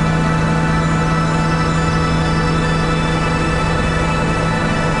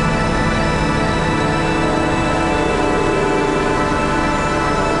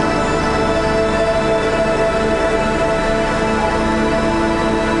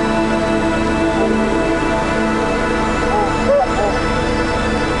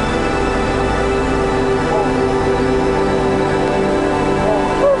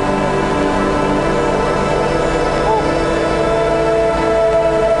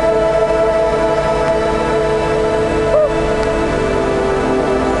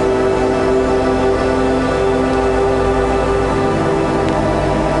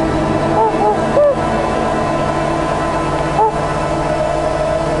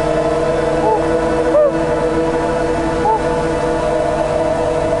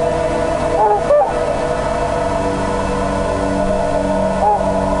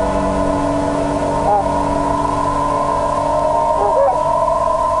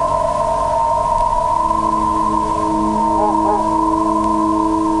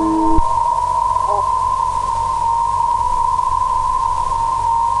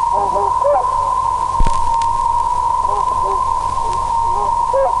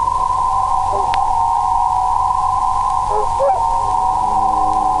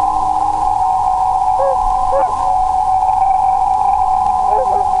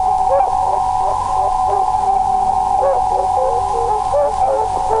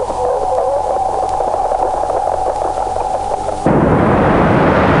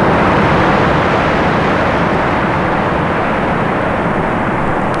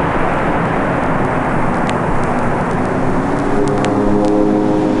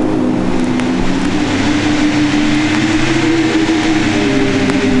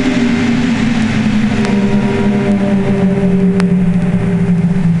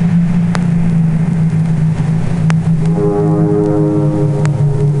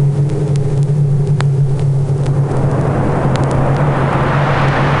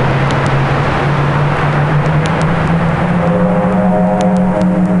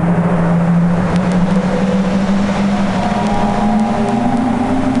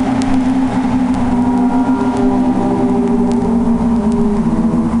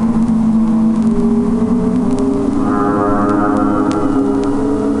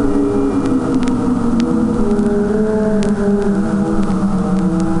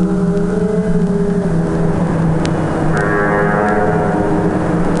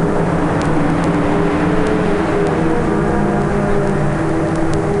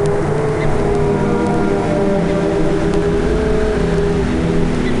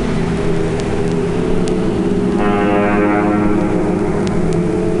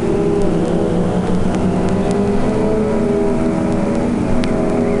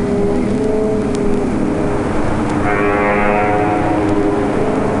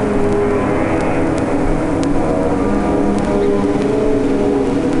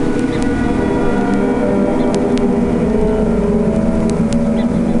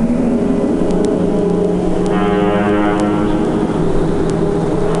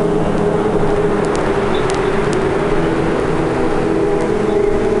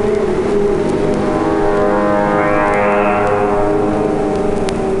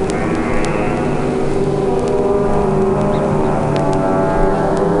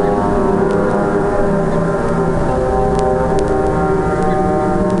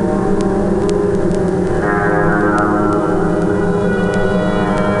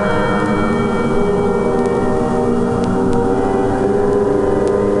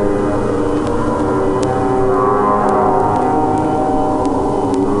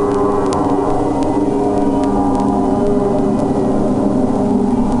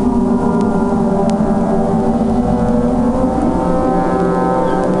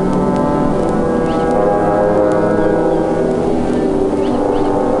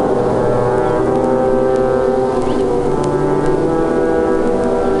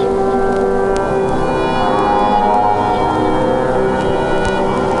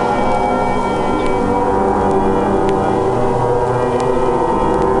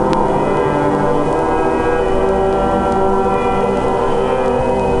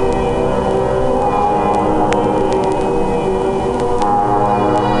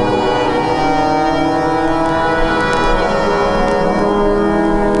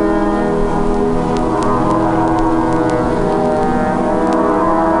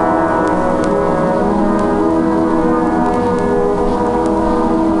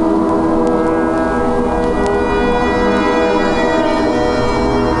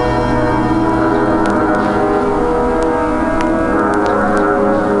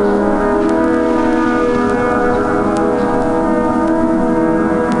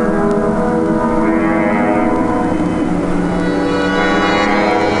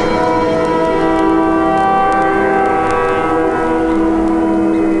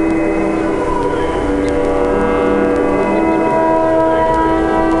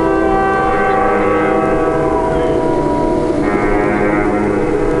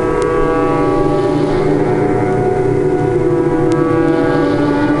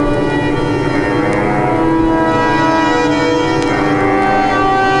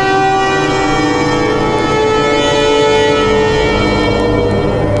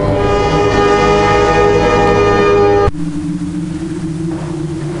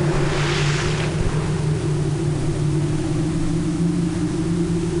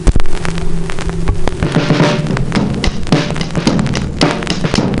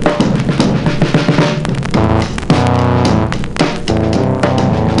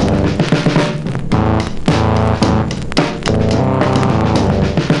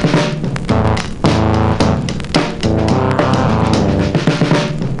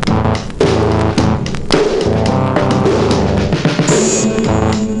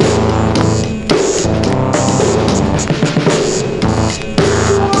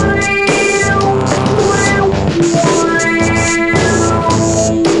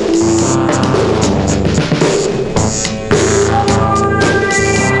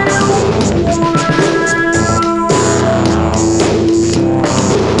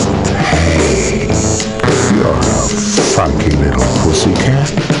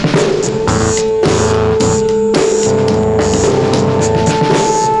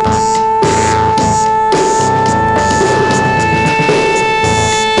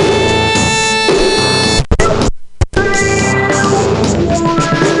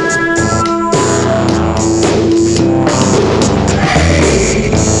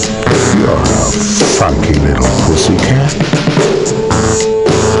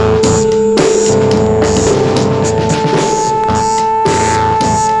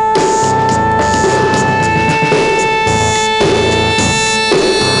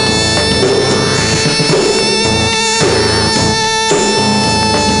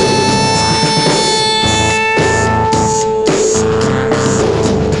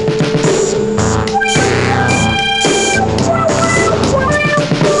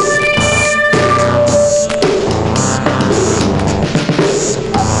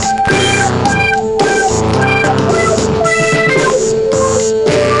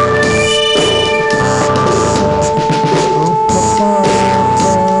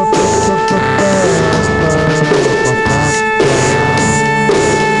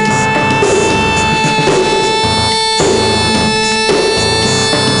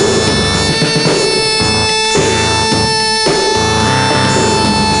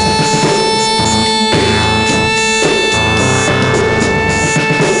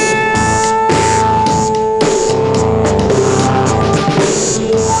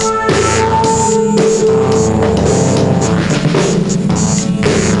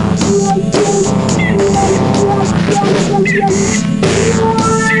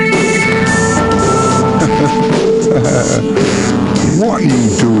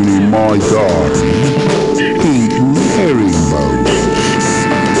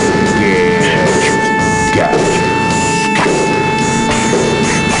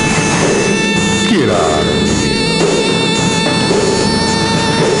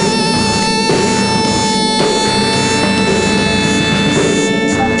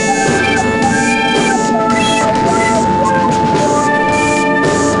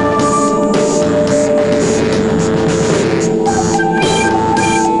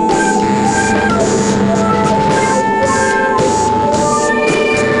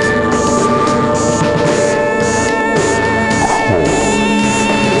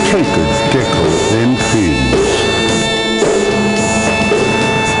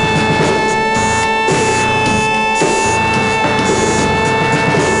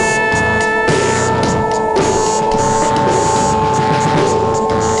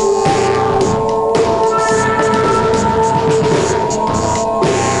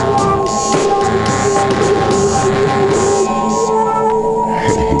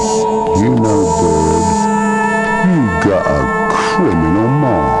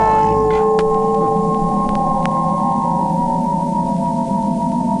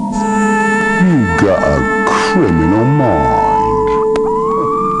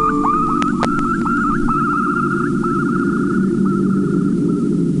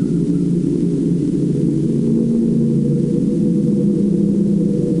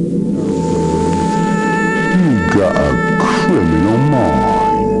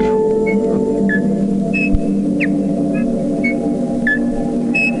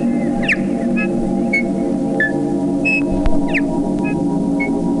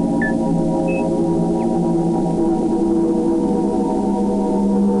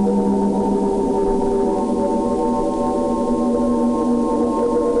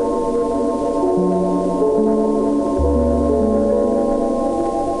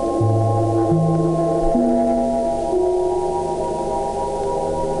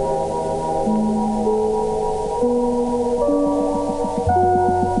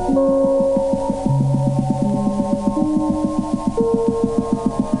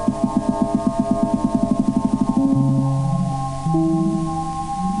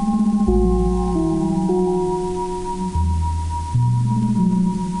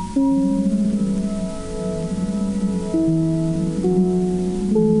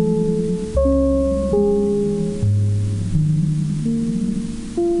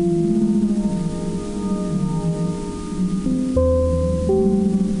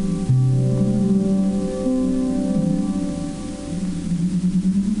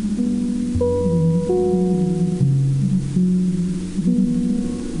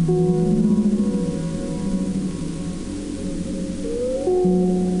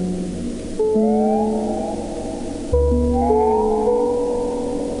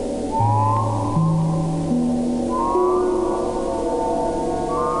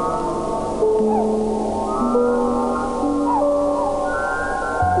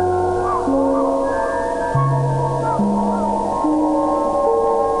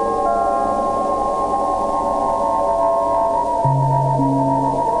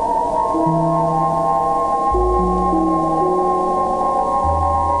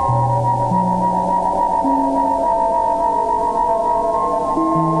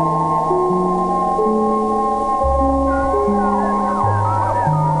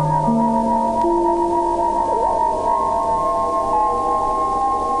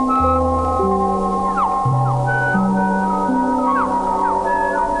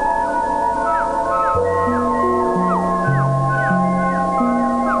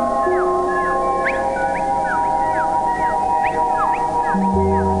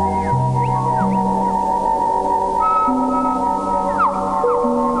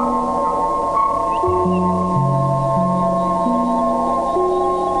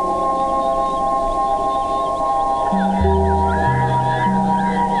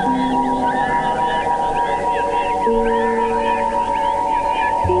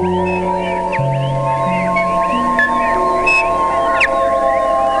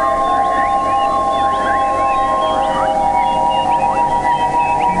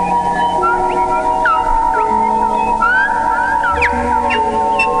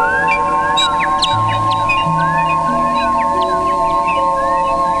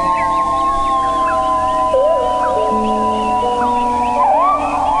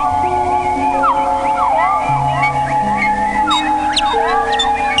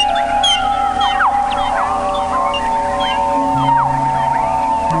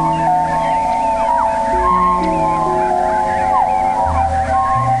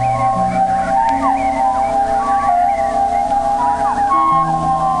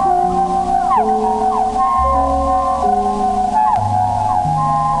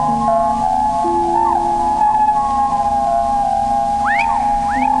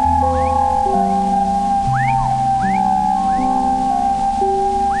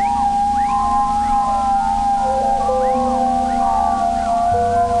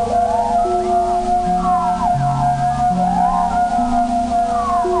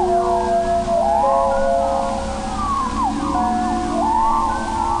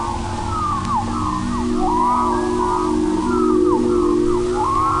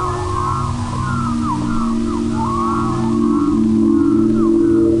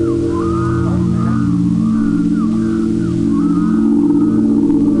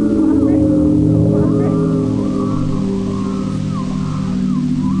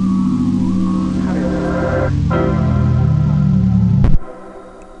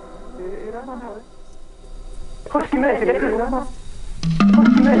 Countdown.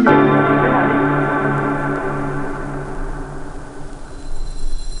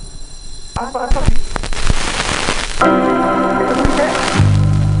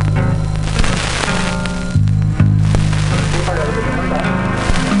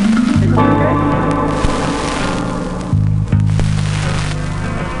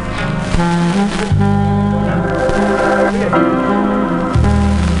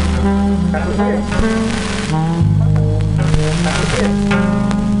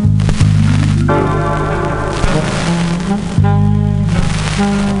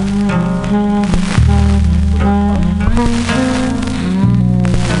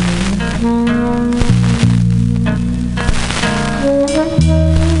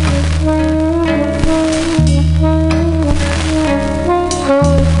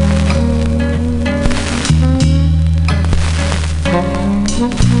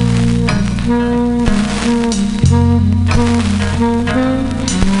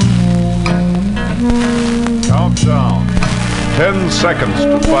 10 seconds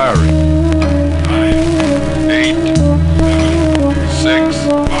to firing. 9, 8, 7, 6,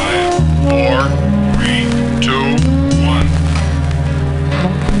 5, 4, 3, 2, 1.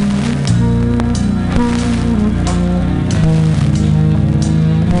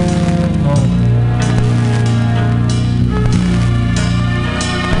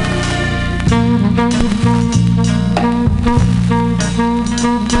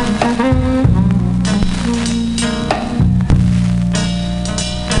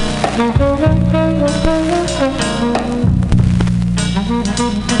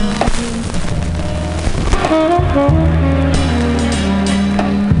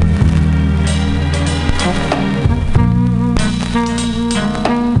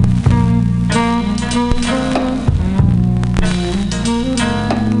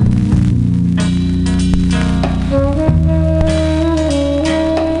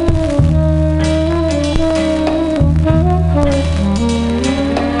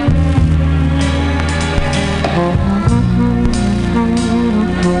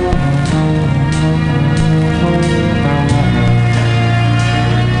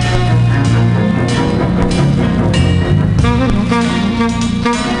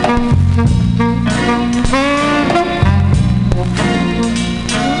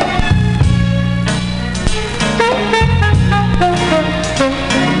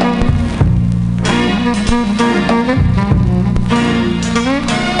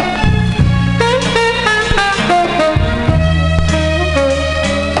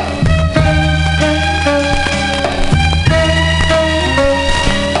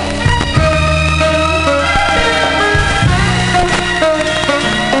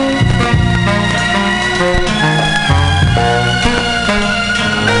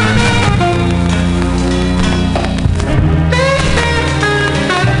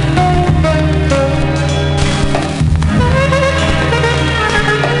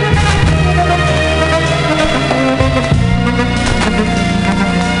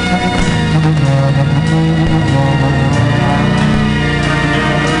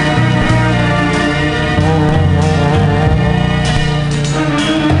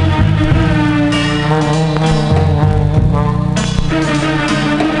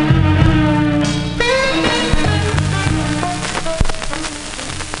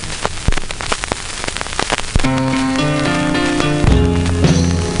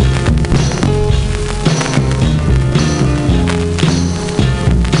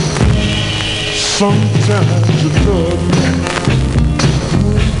 Sometimes you love me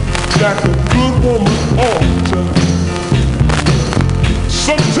like a good woman ought to.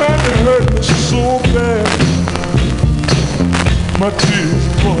 Sometimes it hurt me so bad, my tears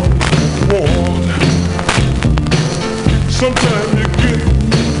run water. Sometimes you get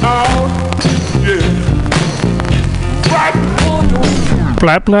out, yeah, right on your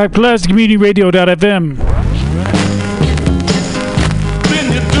FlatBlackPlastic, MutinyRadio.fm. Then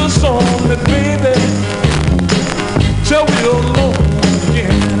you do something, baby, till we're alone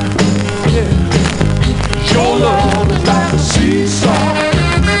again. Yeah. Your love is like a seesaw.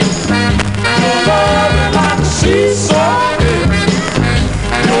 Your love is like a seesaw. Yeah.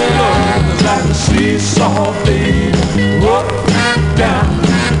 Your love is like a seesaw, baby. Up, down,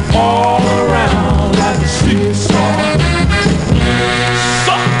 all around like a seesaw.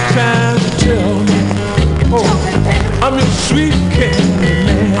 Sometimes you tell me, oh, I'm your sweet candy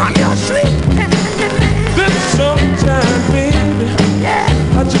man. I'm your sweet candy man. Then sometimes, baby, yeah,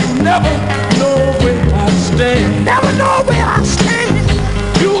 I just never know where I stand. Never know where I stand.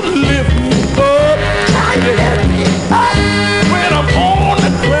 You lift me up. Now you lift me up. When I'm on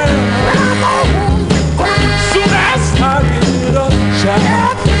the ground. When I'm on the ground. Soon as I get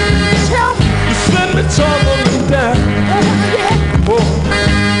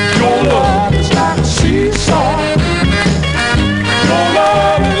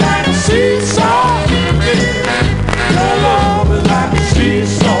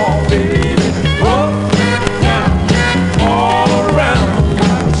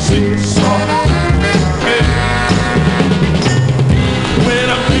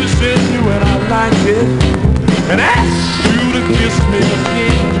and ask you to kiss me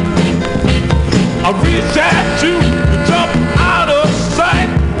again. I reach out to jump out of sight.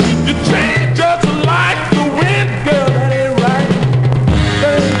 You change just like the wind, girl. That ain't right.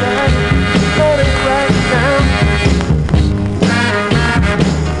 That ain't right. That ain't right now.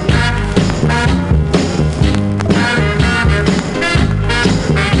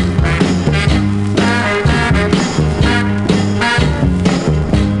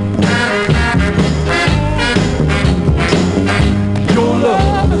 Your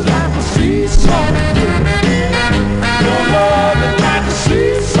love is like a seesaw. Your love is like a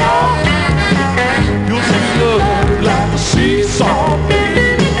seesaw. Your sweet love is like a seesaw,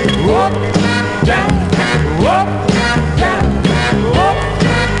 baby. Up, down, up, down, up,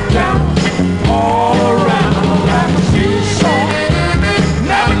 down, all around like a seesaw.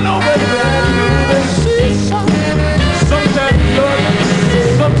 Never know whether that is a seesaw. Sometimes you love me,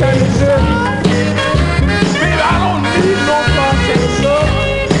 sometimes you hurt me. Baby, I don't need no process love.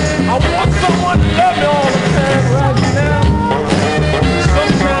 I want someone to love me all the time right now.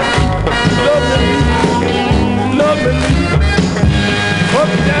 Sometimes love me,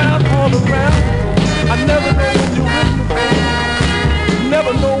 up, down, all around. I never know when you're with me,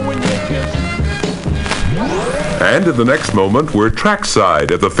 never know when you're kissing. And in the next moment, we're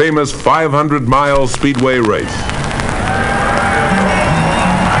trackside at the famous 500-mile speedway race.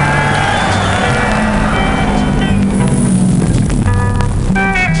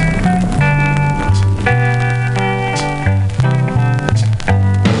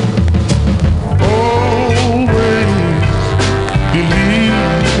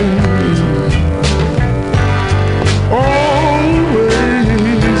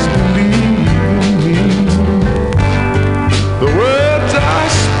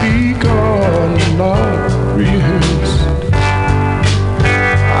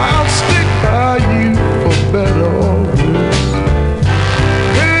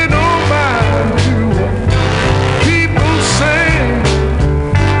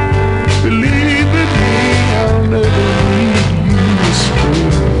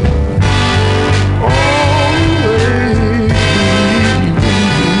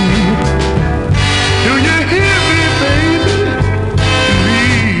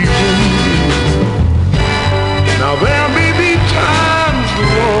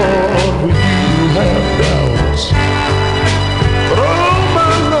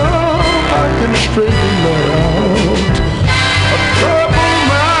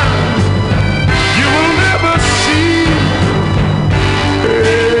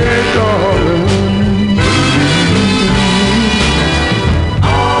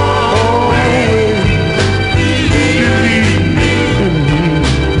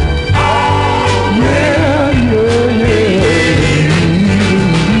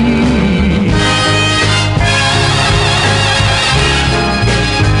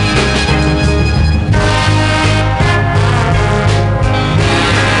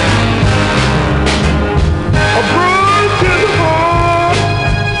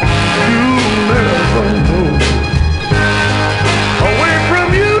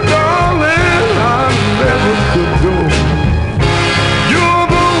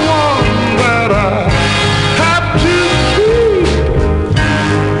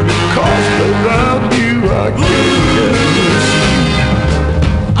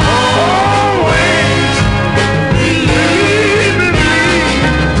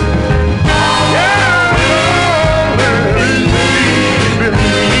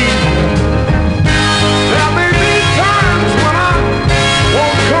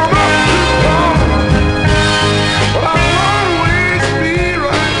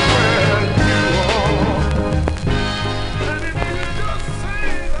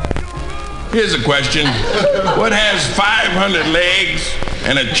 Here's a question. What has 500 legs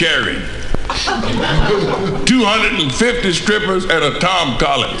and a cherry? 250 strippers and a Tom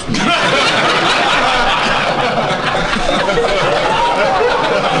Collins.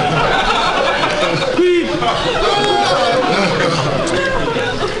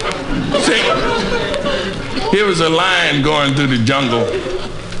 See, here was a lion going through the jungle.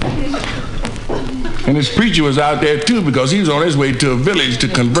 And his preacher was out there too because he was on his way to a village to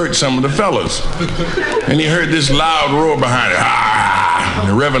convert some of the fellas. And he heard this loud roar behind it. Ah! And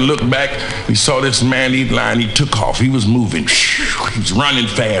the reverend looked back. He saw this man eat lion. He took off. He was moving. He was running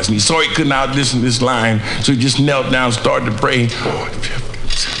fast. And he saw he couldn't outdistance this lion. So he just knelt down and started to pray.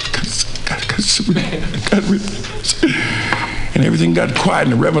 And everything got quiet.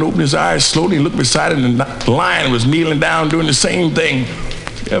 And the reverend opened his eyes slowly and looked beside him. And the lion was kneeling down doing the same thing.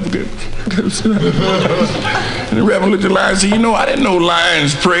 And the reverend looked at the lion and said, you know, I didn't know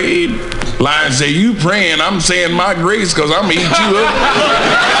lions prayed. Lion say, you praying, I'm saying my grace because I'm going to eat you up.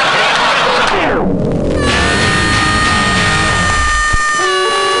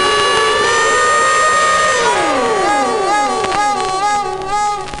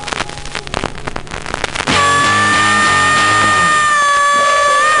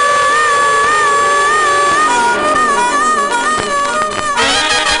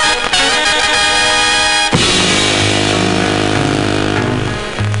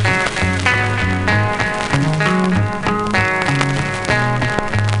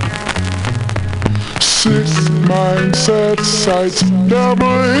 Sad sights,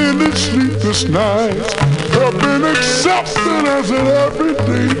 never-ending sleepless nights have been accepted as an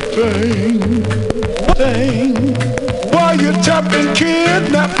everyday thing. Why you tapping,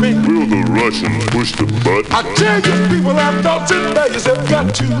 kidnapping? Will the Russians push the button? I tell you, people, I thought today's have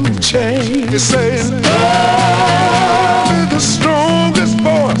got to change. You're saying love is the strongest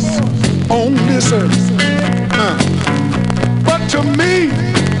force on this earth. But to me,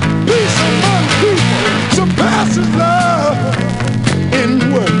 peace among people surpasses love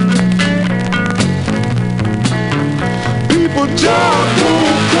in words. People just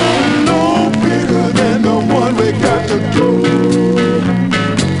don't come no bigger than the one we got to do.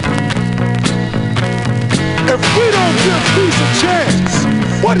 If we don't give peace a chance,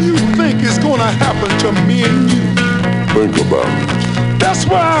 what do you think is gonna happen to me and you? Think about it. That's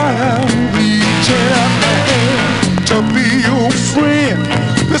why I'm reaching out my hand to be your friend.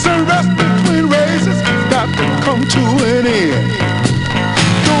 This unrest between races got to come to an end.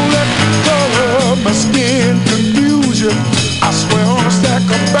 Don't let the color of my skin confuse you. I swear on a stack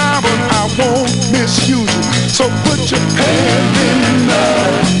of Bible I won't misuse you. So put your hand in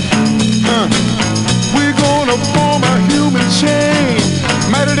mine. We're gonna form a human chain,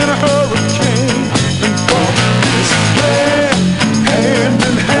 madder than a hurricane, and walk this land hand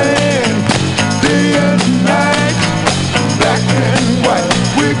in hand, day and night, black and white.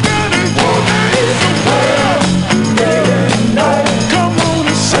 We're gonna unite the world, day and night. Come on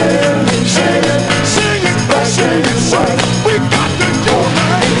and sing it, sing it, sing it, sing it, sing it. We got to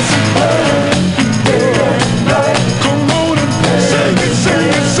unite the world, day and night. Come on and sing it, sing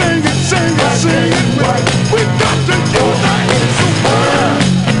it, sing it, sing it, sing it. We got to unite the world,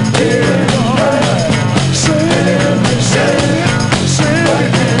 day and night. Sing it, sing it, sing it.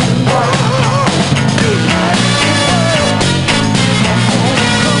 Unite the world.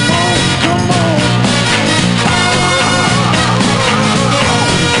 Come on, come on.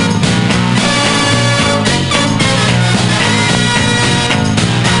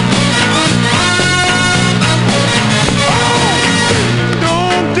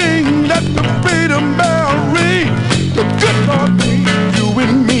 Don't ding, let the freedom bell ring. The good Lord made you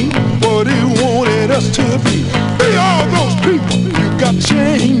and me what He wanted us to be. Be all those people you got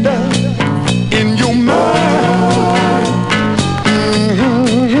chained up in your mind.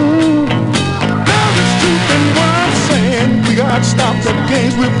 There is truth in what I'm saying. We gotta stop the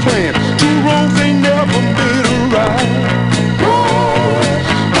games we're playing. Two wrongs ain't never made a right.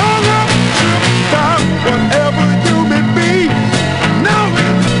 Hung up, tripped out, whatever you may be. Now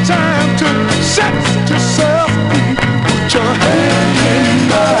is the time to set yourself free. Put your hand in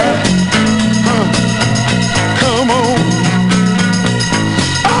mine. Come on.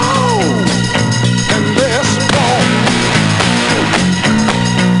 Oh, and let's walk.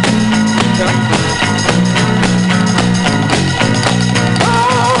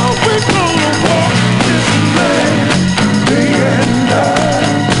 Oh, we're gonna walk this land.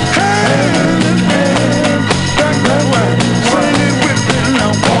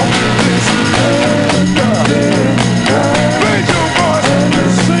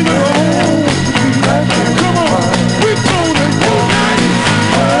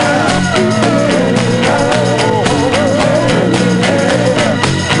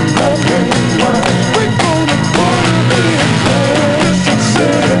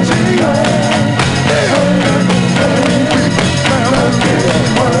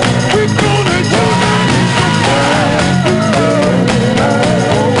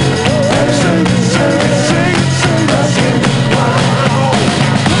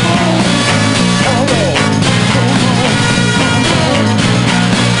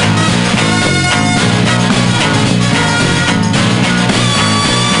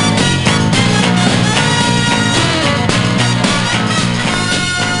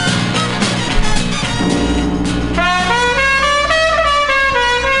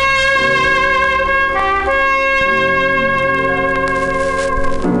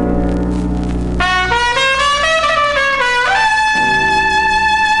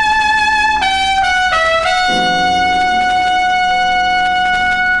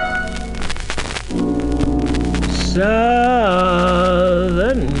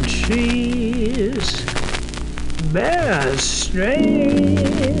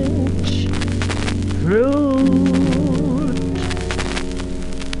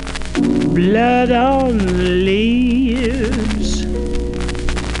 blood on the leaves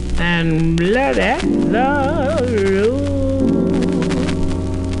and blood at the road.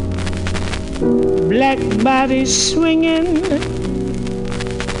 Black bodies swinging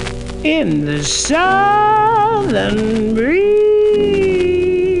in the southern breeze.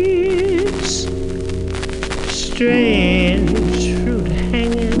 Strange fruit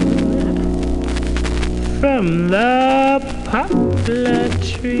hanging from the poplar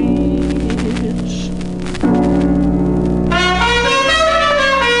trees.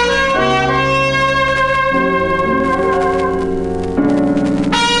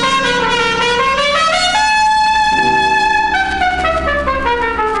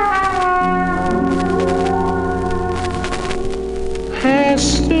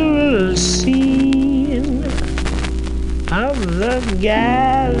 Pastoral scene of the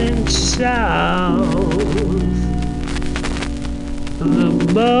gallant South, the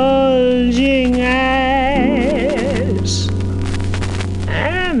bulging eyes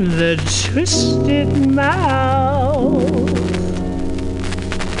and the twisted mouth,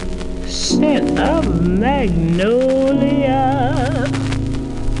 scent of magnolia,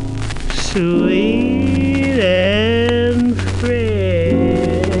 sweet and fresh.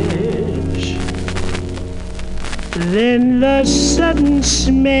 Then the sudden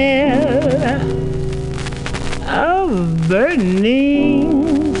smell of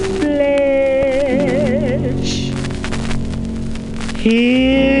burning flesh.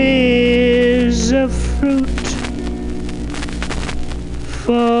 Here is a fruit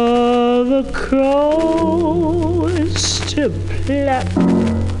for the crows to pluck,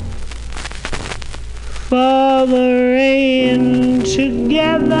 for the rain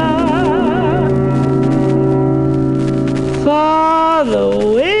together, for the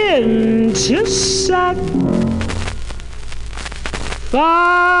wind to suck,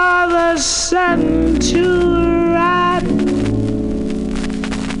 for the sun to rot,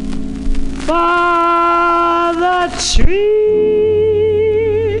 for the tree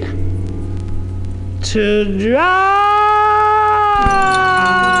to drop.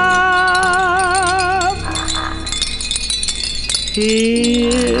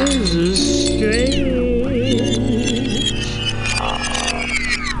 Here's a strange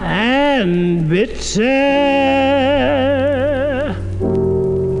and bitter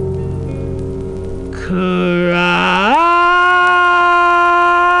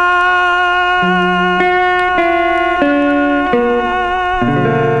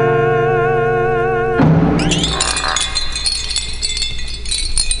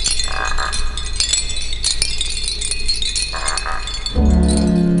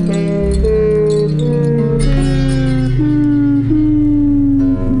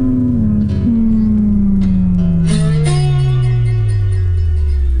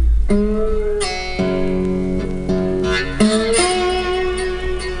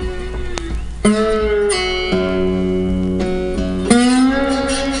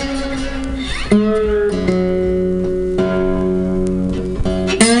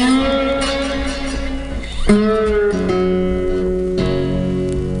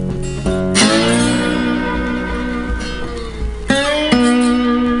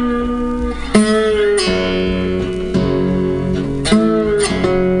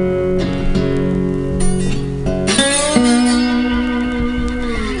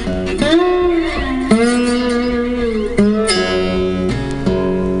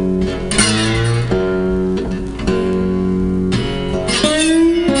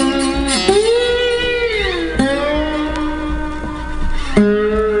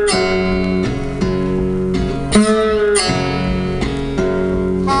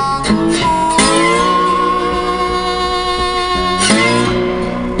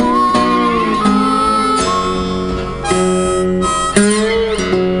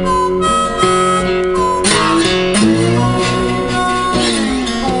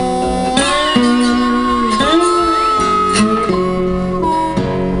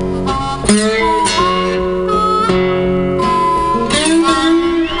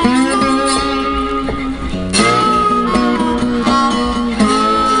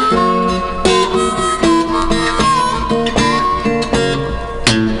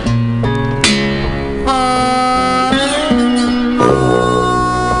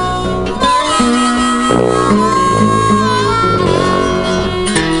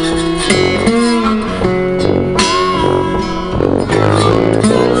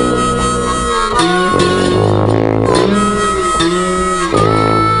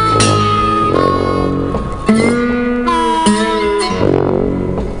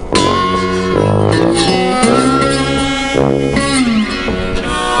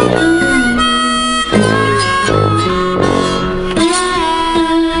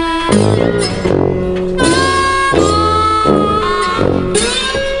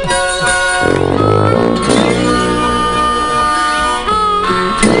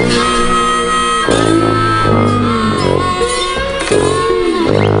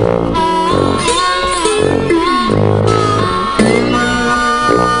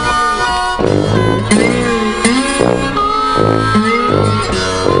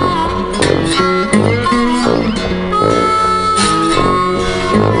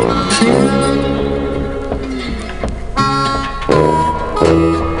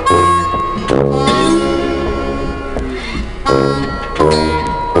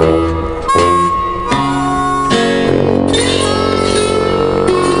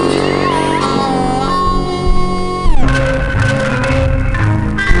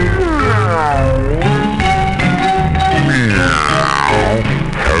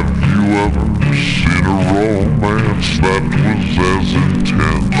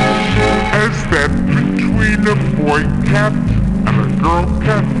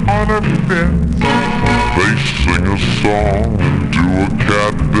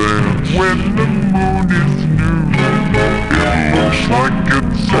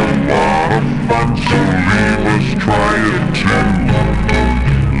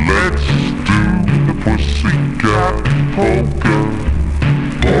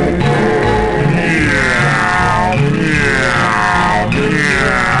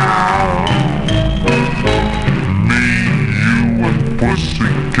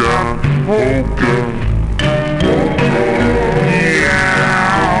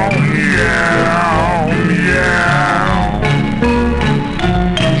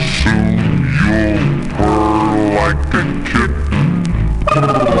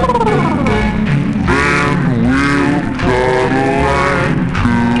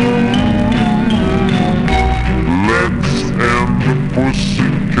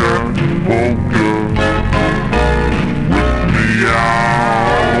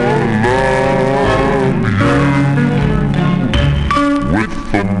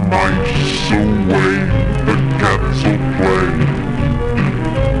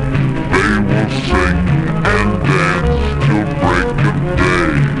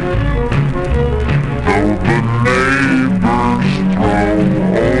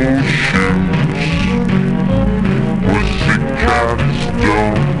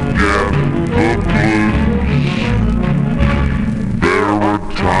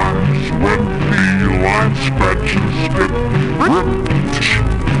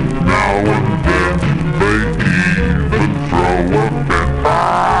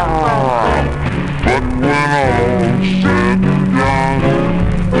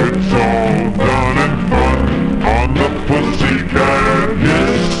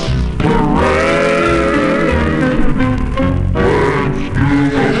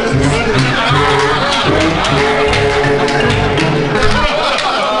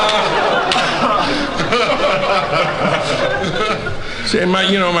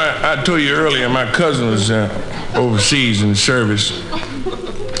I told you earlier, my cousin was overseas in the service,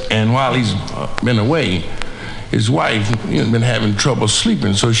 and while he's been away, his wife been having trouble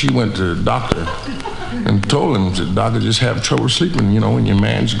sleeping, so she went to the doctor and told him, said, "Doctor, just have trouble sleeping, when your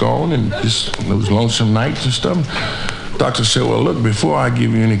man's gone and just those lonesome nights and stuff." Doctor said, "Well, look, before I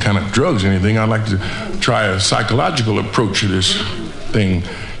give you any kind of drugs or anything, I'd like to try a psychological approach to this thing."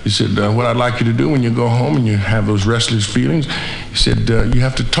 He said, "What I'd like you to do when you go home and you have those restless feelings," he said, "you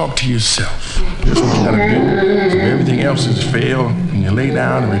have to talk to yourself. That's what you gotta do. If everything else has failed and you lay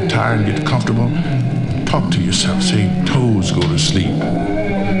down and retire and get comfortable, talk to yourself. Say, toes go to sleep,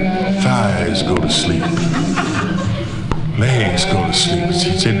 thighs go to sleep, legs go to sleep."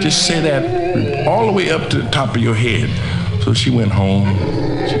 He said, "Just say that all the way up to the top of your head." So she went home.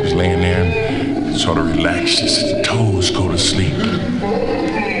 She was laying there and sort of relaxed. She said, "Toes go to sleep,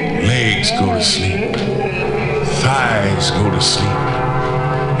 legs go to sleep, thighs go to sleep."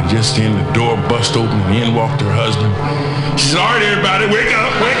 And just then the door bust open and in walked her husband. She said, "All right, everybody, wake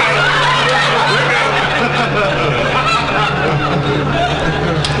up, wake up, wake up."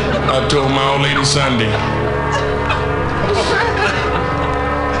 I told my old lady Sunday.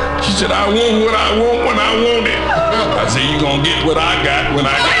 She said, "I want what I want when I want it." I said, "You gonna get what I got when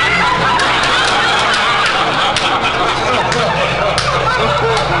I get it."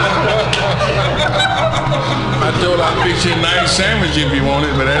 I told her I'd fix you a nice sandwich if you want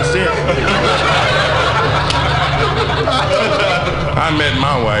it, but that's it. I met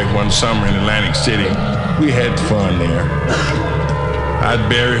my wife one summer in Atlantic City. We had fun there. I'd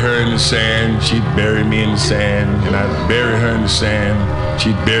bury her in the sand, she'd bury me in the sand, and I'd bury her in the sand,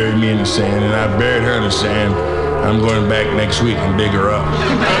 she'd bury me in the sand, and I buried her in the sand. I'm going back next week and dig her up.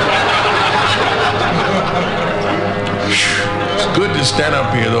 It's good to stand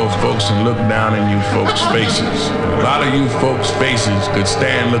up here, though, folks, and look down in you folks' faces. A lot of you folks' faces could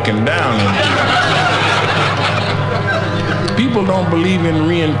stand looking down into. People don't believe in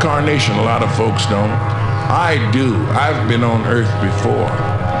reincarnation. A lot of folks don't. I do. I've been on Earth before.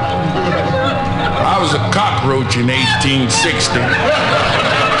 I was a cockroach in 1860.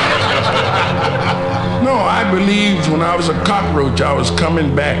 No, I believed when I was a cockroach I was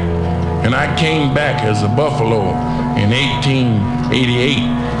coming back, and I came back as a buffalo in 1888.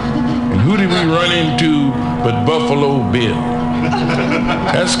 And who did we run into but Buffalo Bill?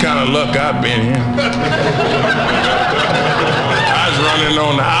 That's kind of luck I've been in. I was running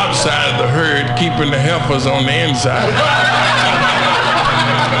on the outside of the herd, keeping the heifers on the inside.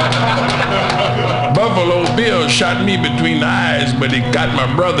 Buffalo Bill shot me between the eyes, but he got my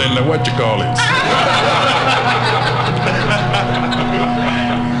brother in the whatchamacallit.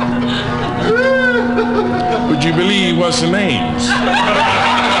 Would you believe what's the names?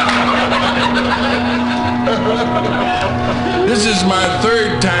 This is my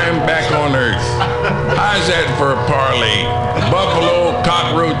third time back on Earth. I was at for a parlay. A buffalo,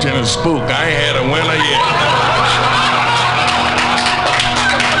 cockroach, and a spook. I ain't had a winner yet.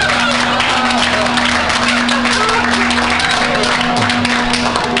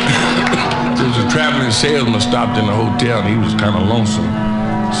 There was a traveling salesman stopped in the hotel, and he was kind of lonesome.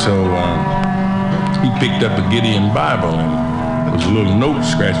 So he picked up a Gideon Bible, and there was a little note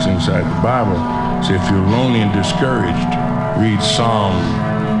scratched inside the Bible. So if you're lonely and discouraged, read Psalm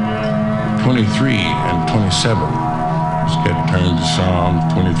 23 and 27. Just got to turn to Psalm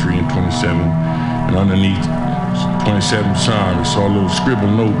 23 and 27. And underneath 27 Psalm, I saw a little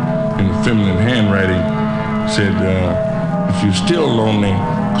scribbled note in the feminine handwriting. It said, if you're still lonely,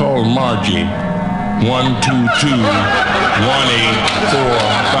 call Margie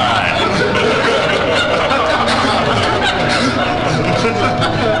 122-1845.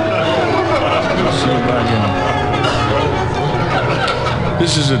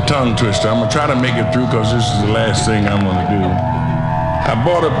 This is a tongue twister. I'm gonna try to make it through because this is the last thing I'm gonna do. I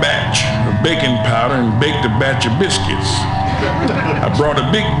bought a batch of baking powder and baked a batch of biscuits. I brought a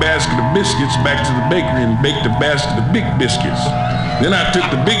big basket of biscuits back to the bakery and baked a basket of big biscuits. Then I took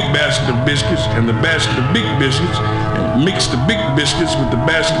the big basket of biscuits and the basket of big biscuits and mixed the big biscuits with the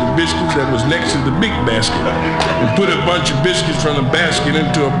basket of biscuits that was next to the big basket and put a bunch of biscuits from the basket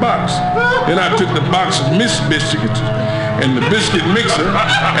into a box. Then I took the box of mixed biscuits and the biscuit mixer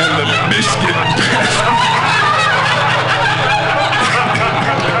and the biscuit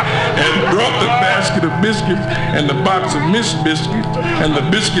and brought the basket of biscuits and the box of mixed biscuits and the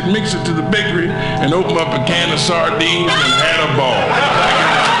biscuit mixer to the bakery and opened up a can of sardines and had a ball.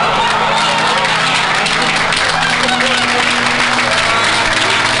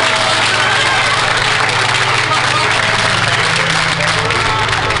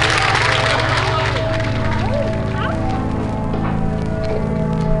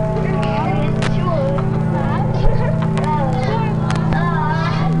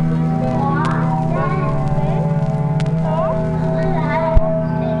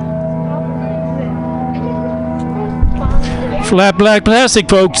 Flat Black Plastic,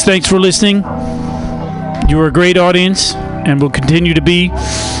 folks. Thanks for listening. You were a great audience and will continue to be.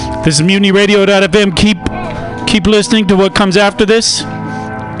 This is MutinyRadio.fm. Keep listening to what comes after this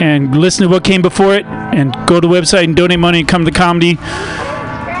and listen to what came before it, and go to the website and donate money and come to the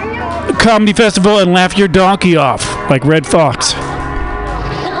comedy festival and laugh your donkey off like Red Fox.